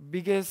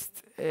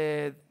biggest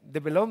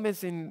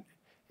developments in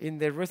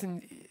the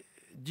recent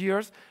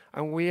years,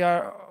 and we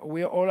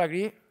all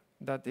agree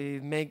that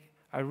it makes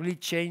a really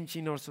change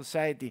in our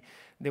society.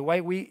 The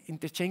way we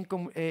interchange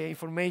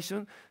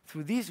information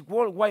through this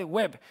World Wide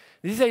Web.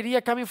 This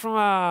idea coming from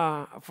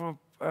a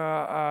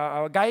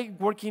guy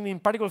working in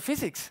particle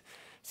physics,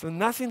 so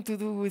nothing to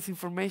do with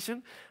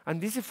information.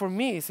 And this is, for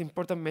me, is an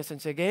important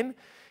message. Again,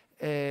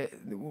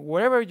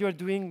 whatever you are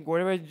doing,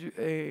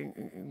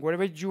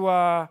 wherever you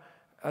are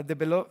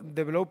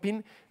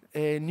developing,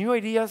 new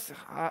ideas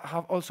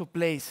have also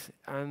place,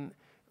 and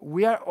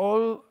we are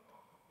all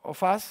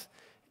of us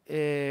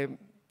in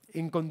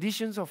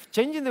conditions of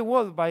changing the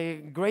world by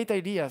great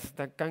ideas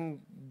that can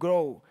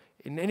grow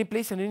in any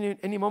place and in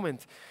any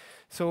moment.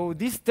 So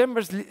this Tim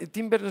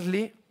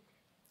Berners-Lee,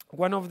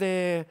 one of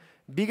the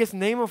biggest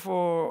names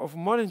of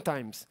modern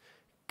times,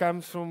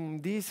 comes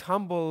from these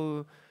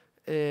humble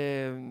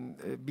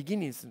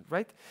beginnings,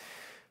 right?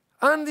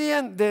 And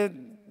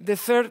the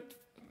third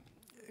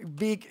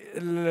big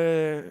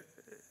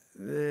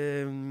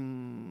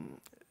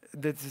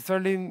the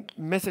third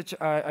message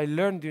I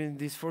learned during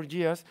these 4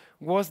 years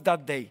was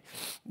that day.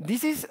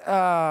 This is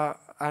a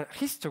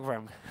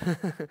histogram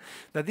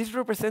that is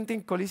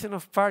representing collision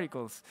of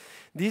particles.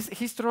 This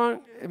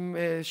histogram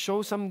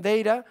shows some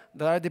data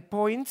that are the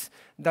points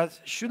that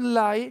should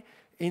lie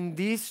in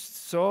this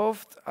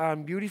soft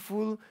and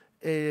beautiful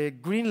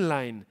green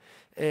line.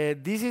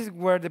 This is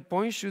where the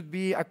points should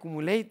be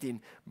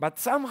accumulating. But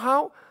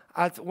somehow,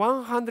 at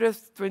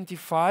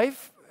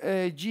 125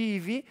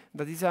 GeV,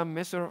 that is a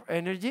measure of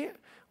energy,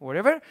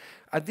 whatever,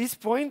 at this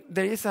point,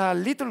 there is a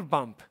little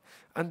bump.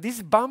 And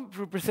this bump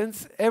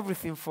represents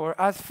everything for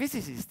us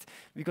physicists,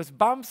 because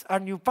bumps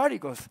are new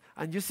particles.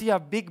 And you see a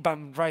big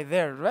bump right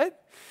there, right?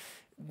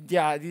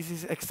 Yeah, this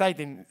is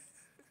exciting.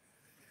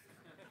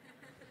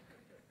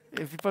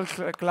 If people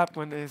clap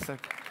when they say.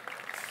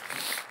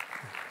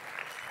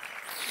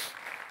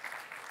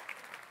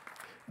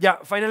 Yeah,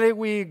 finally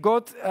we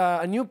got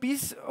a new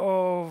piece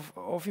of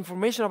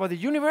information about the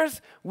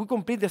universe. We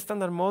complete the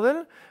standard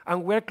model,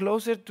 and we're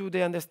closer to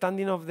the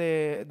understanding of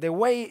the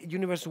way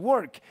universe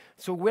work.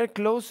 So we're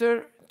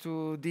closer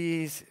to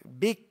this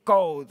big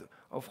code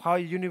of how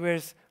the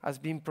universe has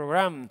been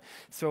programmed.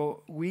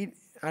 So we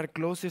are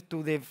closer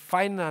to the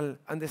final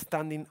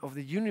understanding of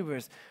the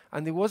universe.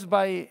 And it was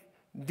by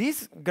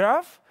this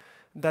graph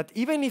that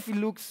even if it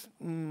looks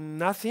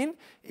nothing,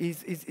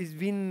 it's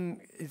been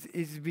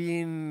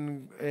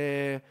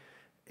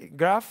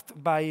graphed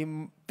by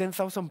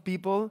 10,000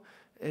 people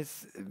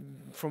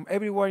from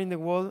everywhere in the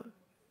world,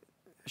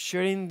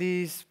 sharing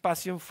this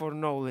passion for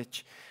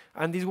knowledge.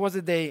 And this was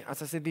the day,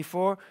 as I said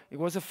before, it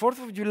was the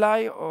 4th of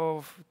July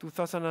of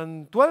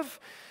 2012.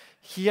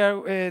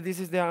 Here,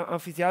 this is the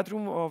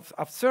amphitheatrum of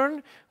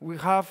CERN. We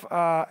have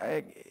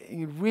a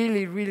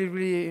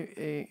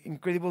really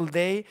incredible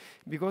day,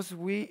 because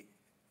we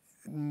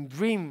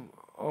dream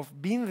of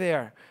being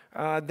there.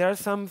 There are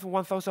some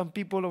 1,000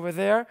 people over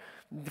there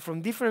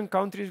from different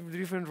countries,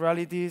 different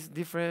realities,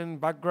 different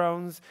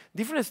backgrounds,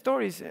 different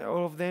stories.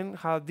 All of them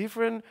have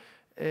different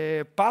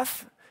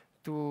paths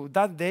to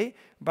that day,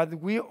 but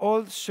we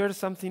all share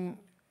something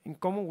in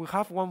common. We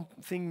have one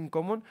thing in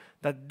common,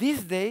 that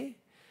this day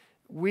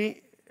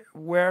we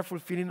were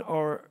fulfilling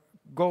our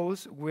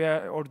goals,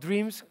 our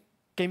dreams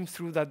came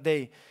through that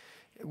day.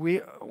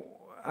 We,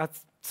 at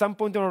some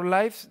point in our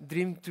lives,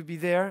 dreamed to be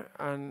there,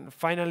 and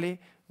finally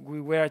we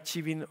were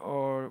achieving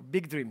our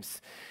big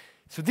dreams.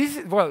 So this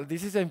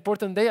is an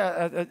important day.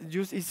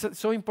 It's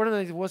so important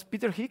that it was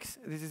Peter Higgs.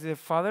 This is the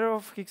father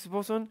of Higgs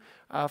boson,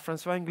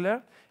 Francois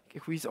Englert,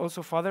 who is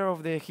also father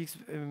of the Higgs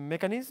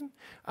mechanism.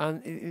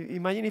 And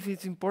imagine if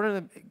it's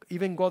important that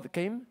even God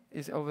came,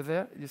 is over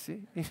there, you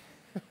see.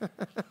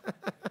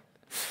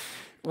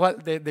 Well,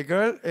 the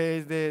girl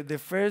is the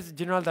first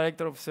general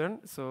director of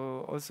CERN,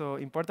 so also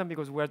important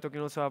because we are talking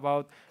also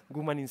about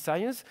women in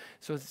science.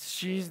 So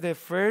she's the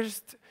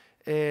first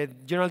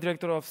general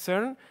director of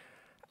CERN,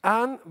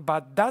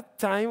 but that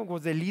time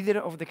was the leader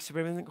of the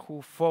experiment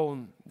who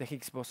found the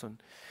Higgs boson.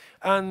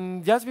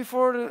 And just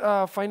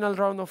before final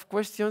round of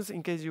questions,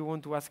 in case you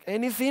want to ask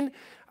anything,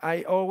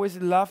 I always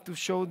love to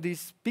show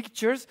these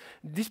pictures.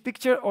 This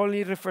picture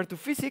only refers to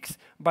physics,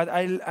 but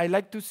I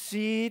like to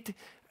see it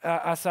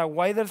as a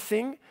wider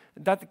thing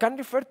that can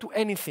refer to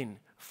anything,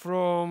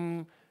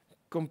 from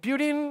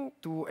computing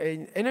to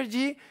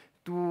energy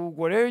to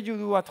whatever you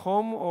do at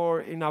home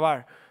or in a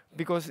bar,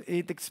 because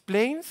it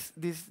explains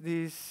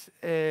this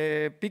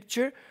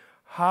picture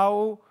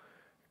how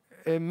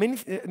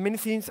many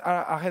things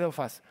are ahead of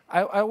us.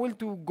 I will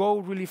to go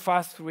really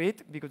fast through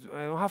it because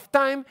I don't have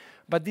time,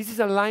 but this is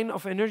a line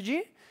of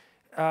energy,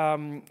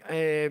 and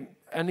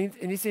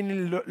it's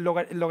in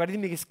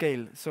logarithmic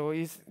scale. So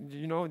it's,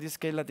 this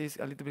scale that is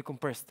a little bit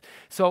compressed.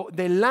 So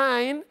the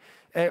line,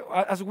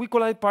 as we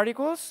collide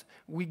particles,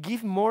 we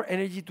give more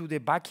energy to the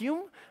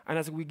vacuum, and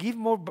as we give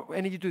more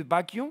energy to the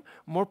vacuum,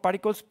 more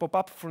particles pop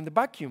up from the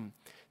vacuum.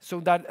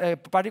 So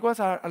that particles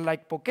are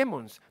like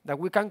Pokemons, that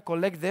we can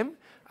collect them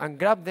and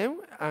grab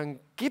them and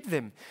keep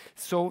them.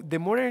 So the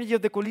more energy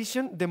of the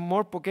collision, the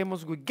more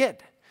Pokemons we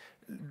get.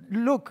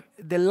 Look,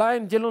 the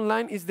yellow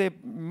line is the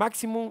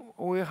maximum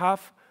we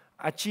have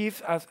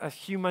achieved as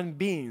human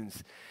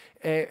beings.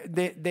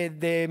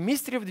 The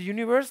mystery of the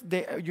universe,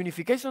 the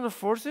unification of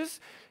forces,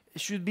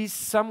 should be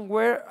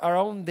somewhere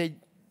around the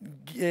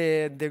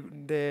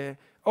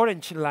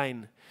orange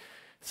line.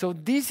 So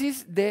this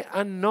is the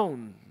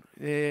unknown.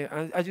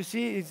 As you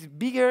see, it's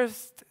bigger.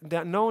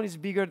 The unknown is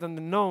bigger than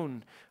the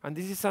known, and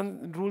this is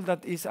some rule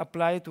that is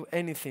applied to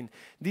anything.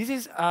 This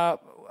is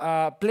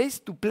a place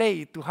to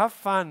play, to have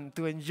fun,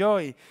 to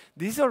enjoy.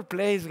 This is our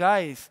place,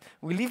 guys.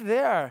 We live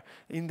there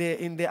in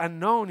the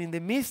unknown, in the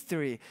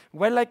mystery.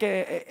 We're like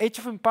Age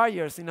of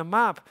Empires in a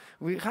map.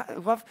 We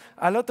have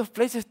a lot of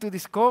places to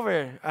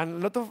discover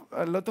and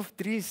a lot of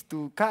trees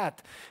to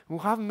cut. We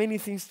have many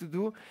things to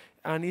do,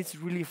 and it's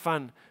really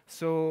fun.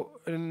 So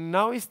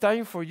now it's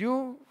time for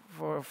you,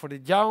 for the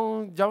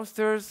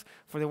youngsters,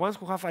 for the ones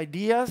who have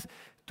ideas,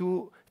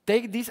 to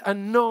take this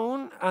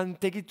unknown and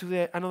take it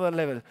to another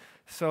level.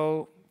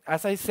 So,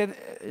 as I said,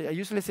 I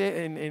usually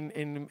say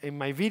in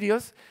my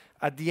videos,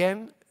 at the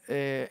end,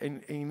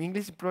 in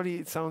English, probably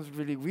it sounds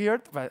really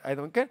weird, but I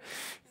don't care.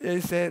 I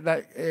say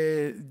that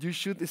you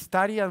should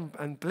study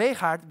and play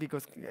hard,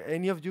 because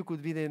any of you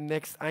could be the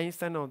next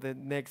Einstein or the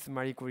next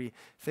Marie Curie.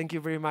 Thank you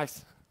very much.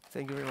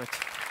 Thank you very much.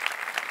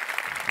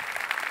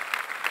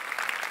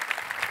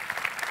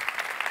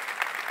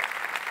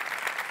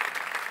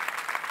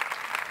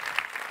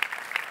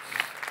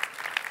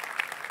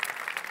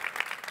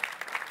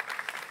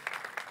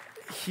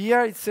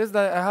 Here it says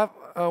that I have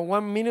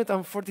 1 minute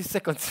and 40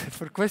 seconds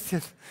for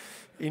questions.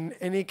 In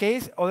any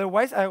case,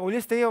 otherwise I will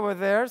stay over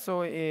there.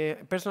 So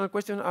personal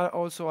questions are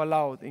also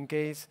allowed in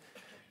case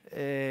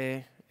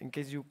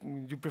you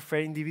prefer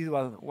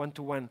individual,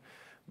 one-to-one.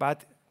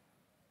 But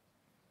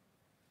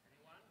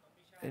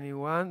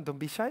anyone? Don't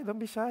be shy. Don't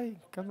be shy.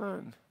 Come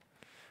on.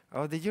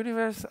 Or the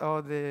universe,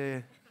 or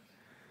the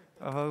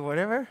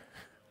whatever.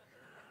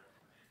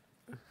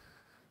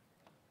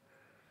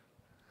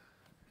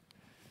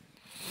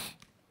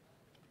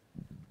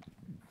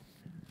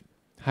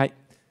 Hi,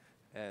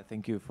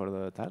 thank you for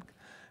the talk.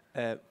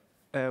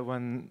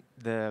 When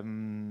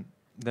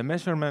the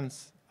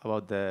measurements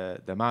about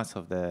the mass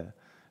of the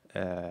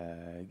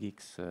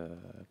Higgs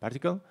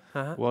particle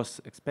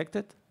was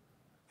expected,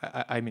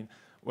 I mean,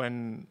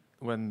 when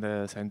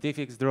the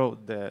scientists drew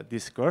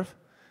this curve,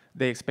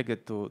 they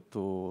expected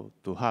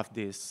to have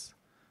this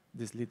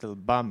little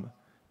bump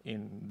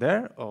in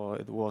there, or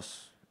it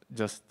was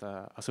just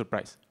a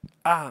surprise?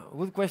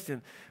 Good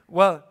question.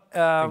 Well,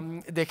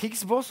 the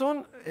Higgs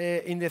boson,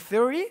 in the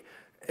theory,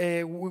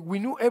 we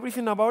knew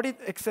everything about it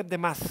except the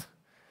mass.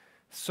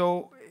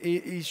 So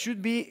it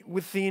should be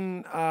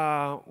within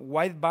a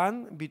wide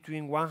band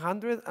between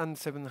 100 and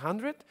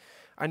 700,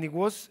 and it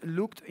was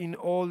looked in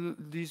all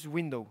this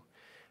window.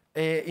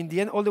 In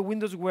the end, all the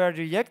windows were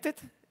rejected,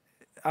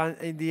 and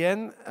in the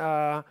end,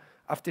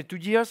 after 2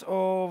 years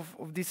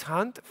of this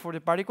hunt for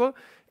the particle,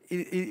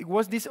 it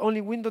was this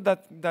only window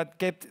that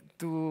kept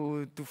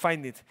to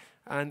find it,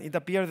 and it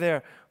appeared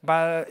there.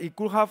 But it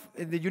could have,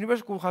 the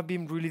universe could have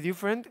been really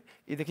different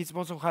if the Higgs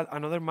boson had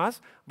another mass,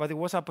 but it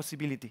was a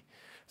possibility.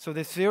 So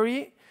the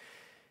theory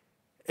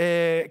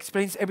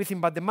explains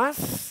everything but the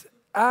mass,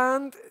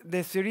 and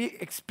the theory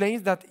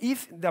explains that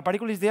if the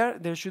particle is there,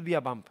 there should be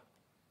a bump.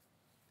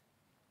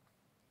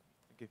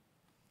 Thank you.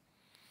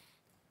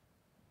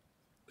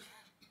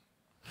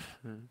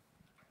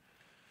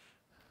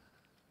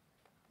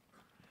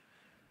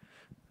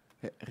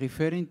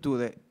 Referring to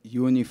the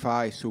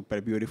unified super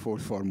beautiful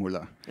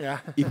formula, Yeah.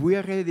 if we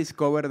already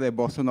discovered the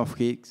boson of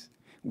Higgs,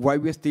 why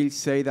we still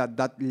say that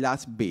that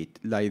last bit,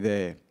 like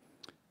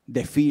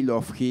the field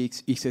of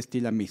Higgs, is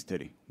still a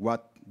mystery?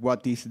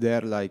 What is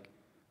there? Like,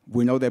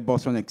 we know the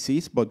boson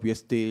exists, but we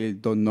still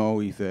don't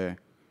know if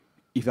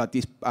that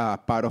is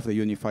part of the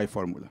unified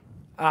formula.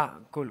 Ah,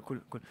 cool.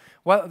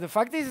 Well, the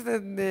fact is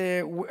that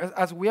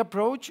as we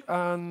approach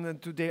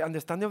to the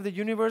understanding of the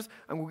universe,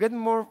 and we get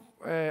more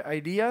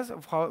ideas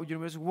of how the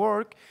universe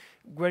works,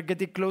 we're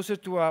getting closer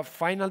to a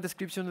final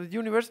description of the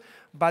universe.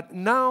 But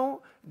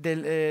now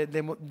the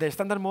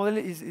standard model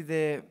is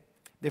the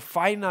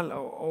final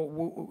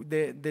or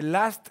the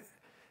last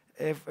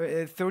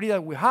theory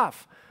that we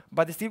have.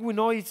 But still, we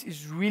know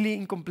it's really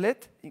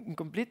incomplete,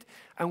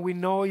 and we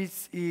know it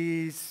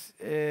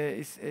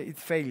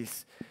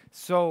fails.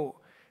 So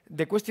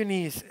the question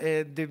is,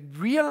 the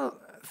real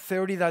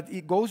theory that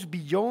it goes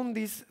beyond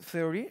this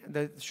theory,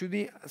 that should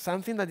be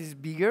something that is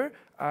bigger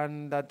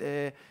and that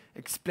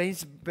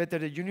explains better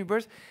the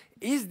universe.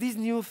 Is this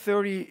new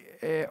theory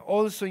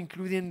also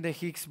including the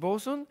Higgs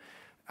boson?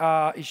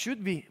 It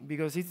should be,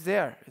 because it's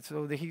there.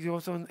 So the Higgs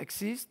boson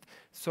exists.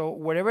 So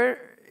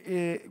whatever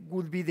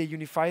would be the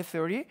unified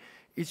theory,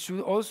 it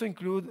should also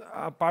include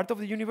a part of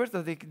the universe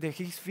that the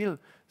Higgs field.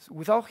 So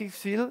without Higgs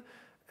field,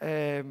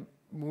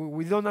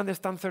 we don't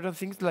understand certain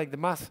things like the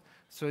mass.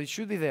 So it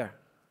should be there,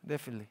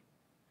 definitely.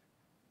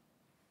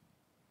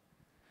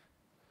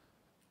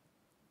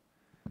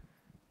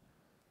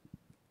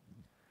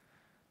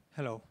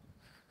 Hello.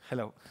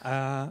 Hello.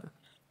 I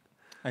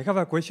have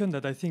a question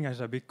that I think is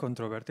a bit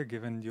controversial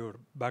given your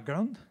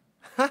background,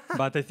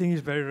 but I think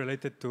it's very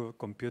related to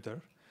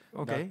computer.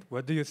 Okay.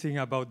 What do you think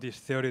about this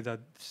theory that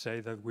say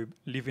that we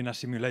live in a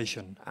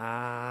simulation?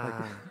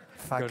 Fuck.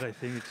 Because I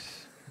think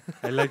it's,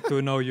 I'd like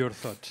to know your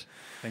thoughts.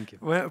 Thank you.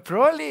 Well,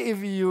 probably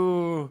if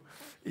you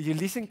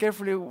listen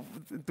carefully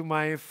to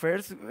my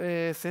first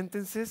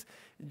sentences,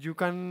 you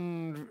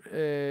can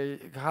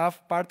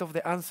have part of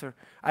the answer.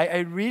 I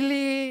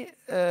really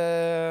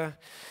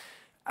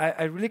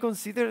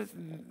consider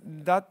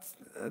that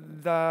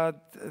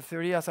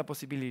theory as a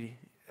possibility.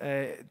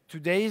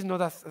 Today is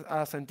not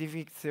a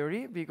scientific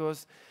theory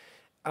because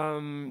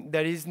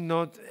there is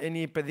not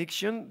any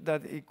prediction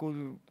that it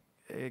could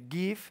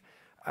give,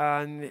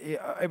 and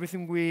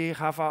everything we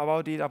have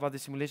about it, about the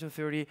simulation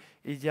theory,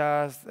 is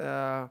just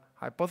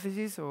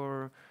hypothesis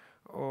or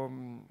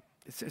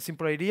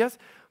simple ideas,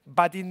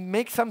 but it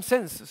makes some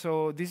sense.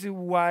 So this is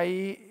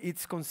why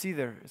it's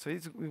considered. So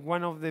it's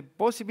one of the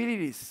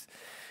possibilities.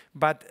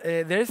 But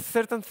there's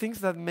certain things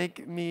that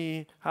make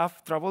me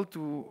have trouble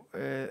to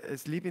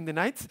sleep in the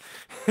night.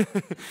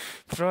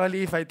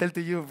 Probably if I tell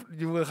to you,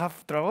 you will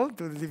have trouble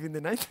to sleep in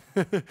the night.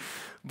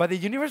 But the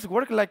universe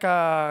works like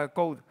a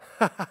code.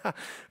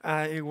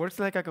 It works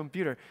like a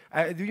computer.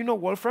 Do you know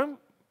Wolfram?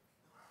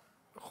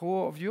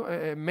 Who of you?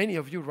 Many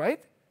of you,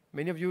 right?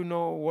 Many of you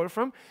know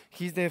Wolfram.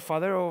 He's the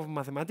father of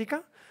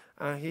Mathematica,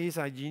 and he is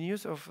a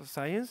genius of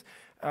science.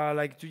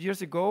 Like 2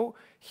 years ago,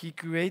 he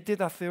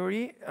created a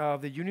theory of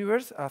the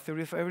universe, a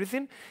theory of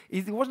everything.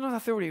 It was not a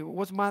theory, it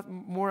was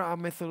more a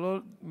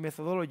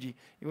methodology.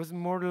 It was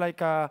more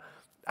like a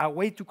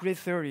way to create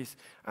theories.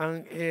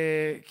 And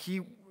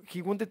he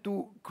wanted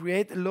to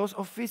create laws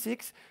of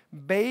physics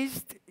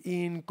based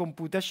in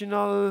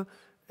computational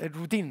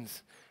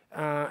routines.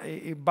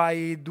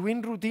 By doing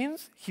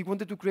routines, he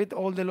wanted to create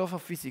all the laws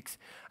of physics.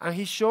 And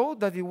he showed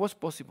that it was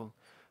possible.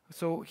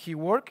 So his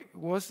work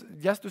was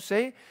just to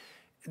say,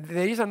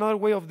 there is another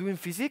way of doing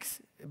physics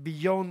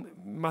beyond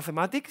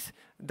mathematics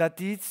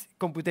that is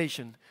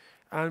computation.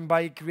 And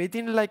by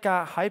creating like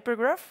a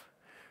hypergraph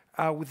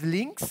with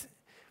links,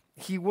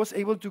 he was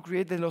able to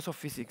create the laws of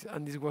physics.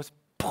 And this was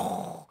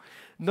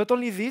not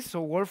only this,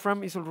 so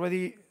Wolfram is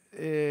already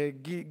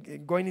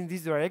going in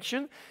this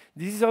direction.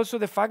 This is also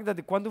the fact that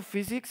the quantum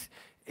physics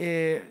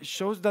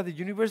shows that the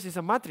universe is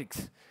a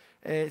matrix.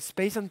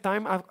 Space and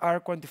time are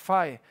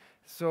quantified.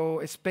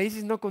 So space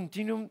is not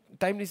continuum,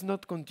 time is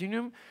not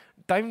continuum.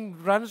 Time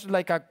runs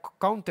like a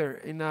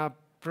counter in a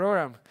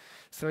program.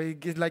 So it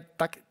gets like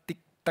tack, tick,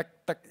 tack,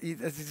 tack.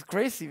 It's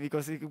crazy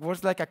because it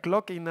works like a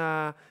clock in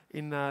a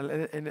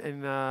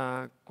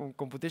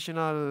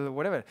computational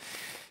whatever.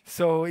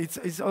 So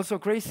it's also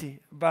crazy.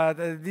 But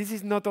this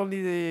is not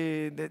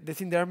only the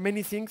thing. There are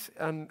many things,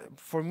 and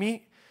for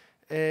me,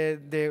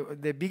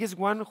 the biggest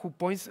one who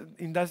points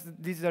in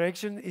this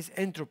direction is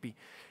entropy.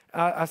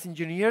 As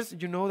engineers,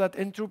 you know that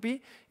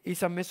entropy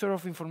is a measure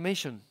of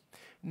information.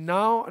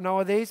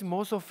 nowadays,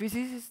 most of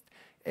physicists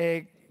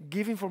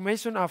give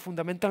information a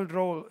fundamental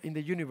role in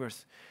the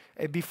universe.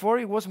 Before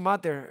it was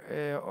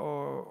matter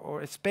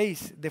or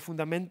space, the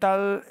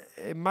fundamental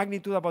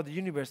magnitude about the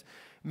universe.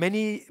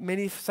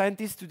 Many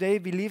scientists today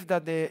believe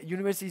that the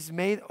universe is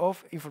made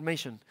of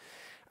information.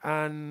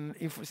 And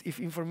if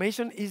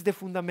information is the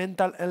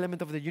fundamental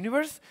element of the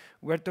universe,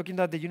 we're talking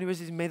that the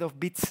universe is made of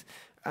bits,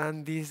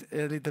 and this is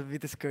a little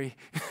bit scary.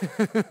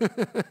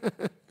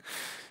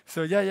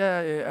 So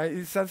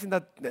it's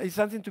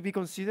something to be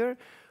considered,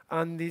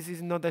 and this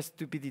is not a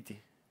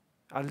stupidity,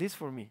 at least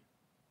for me.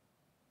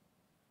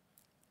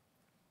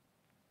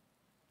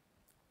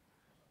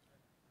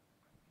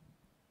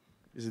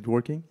 Is it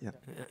working? Yeah.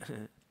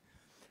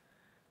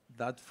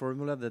 That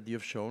formula that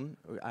you've shown,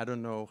 I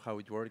don't know how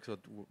it works or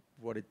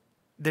what it...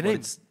 The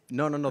name?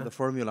 No, the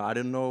formula. I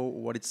don't know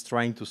what it's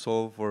trying to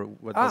solve or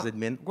what does it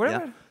mean.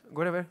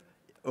 Whatever.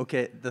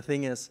 Okay, the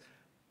thing is,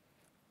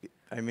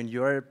 I mean,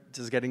 you're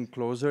just getting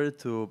closer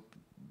to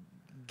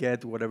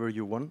get whatever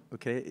you want,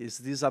 okay? Is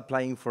this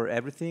applying for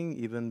everything,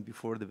 even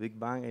before the Big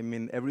Bang? I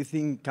mean,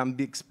 everything can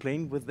be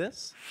explained with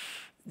this?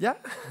 Yeah.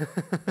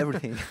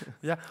 Everything.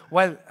 Yeah.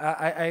 Well,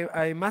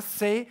 I must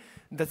say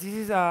that this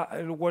is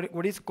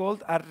what is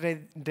called a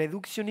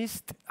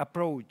reductionist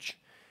approach,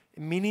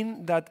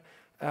 meaning that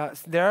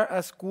there are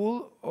a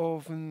school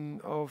of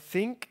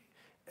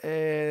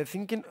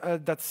thinking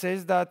that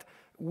says that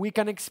we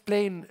can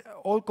explain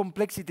all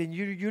complexity in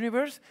your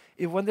universe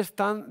if we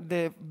understand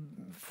the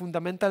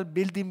fundamental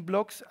building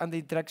blocks and the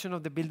interaction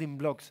of the building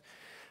blocks.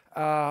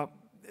 A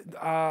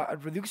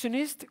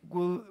reductionist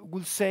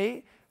will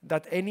say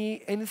that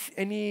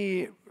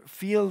any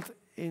field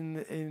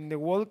in the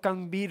world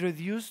can be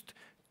reduced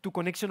to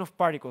connection of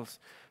particles.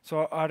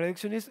 So a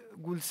reductionist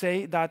will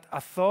say that a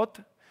thought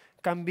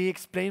can be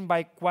explained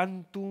by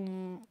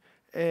quantum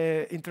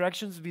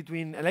interactions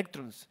between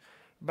electrons.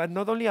 But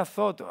not only a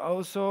thought,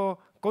 also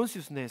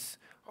consciousness,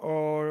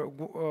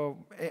 or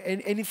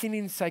anything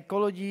in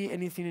psychology,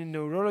 anything in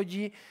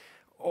neurology,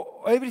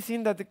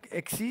 everything that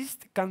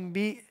exists can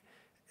be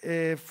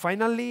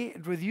finally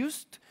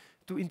reduced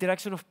to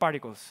interaction of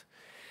particles.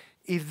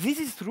 If this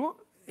is true,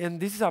 and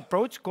this is an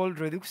approach called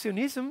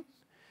reductionism,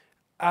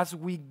 as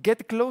we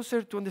get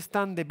closer to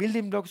understand the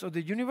building blocks of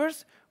the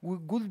universe, we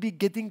could be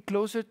getting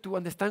closer to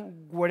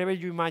understand whatever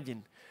you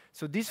imagine.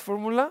 So this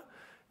formula,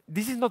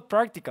 this is not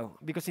practical,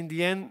 because in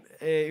the end,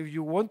 if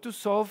you want to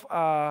solve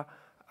a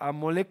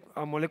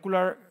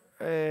molecular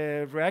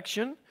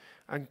reaction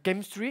and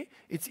chemistry,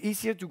 it's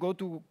easier to go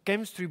to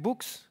chemistry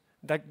books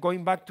than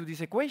going back to this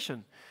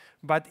equation.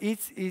 But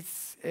it's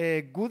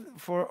good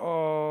for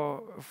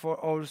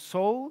our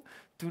soul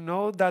to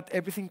know that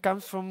everything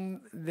comes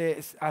from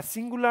a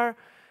singular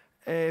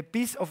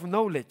piece of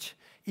knowledge.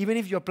 Even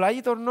if you apply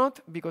it or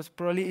not, because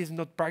probably it's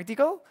not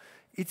practical,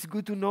 it's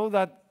good to know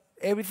that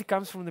everything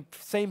comes from the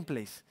same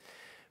place.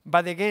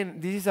 But again,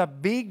 this is a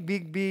big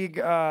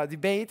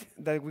debate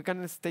that we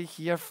can stay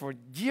here for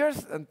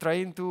years and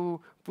trying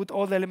to put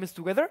all the elements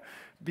together,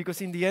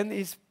 because in the end,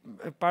 it's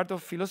a part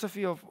of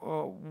philosophy of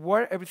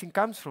where everything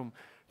comes from.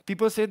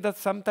 People say that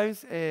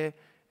sometimes the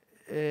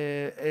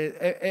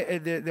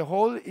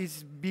whole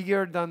is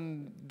bigger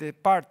than the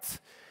parts.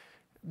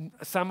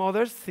 Some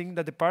others think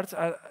that the parts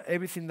are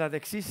everything that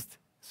exists.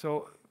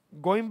 So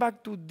going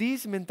back to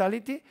this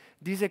mentality,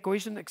 this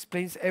equation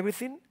explains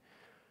everything,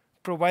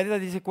 provided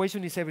that this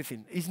equation is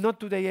everything. It's not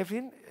today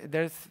everything,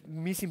 there's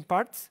missing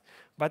parts,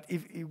 but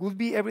if it would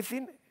be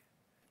everything,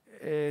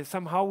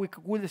 somehow we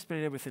will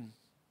explain everything.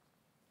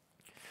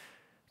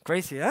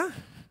 Crazy, huh?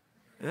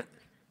 Yeah.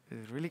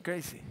 It's really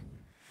crazy.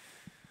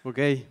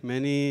 Okay,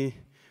 many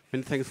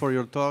thanks for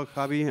your talk,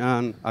 Javi,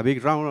 and a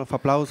big round of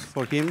applause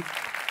for him.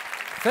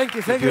 Thank you,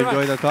 If thank you you very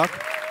enjoyed much. the talk.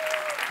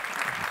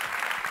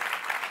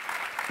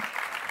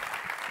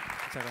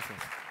 Muchas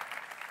gracias.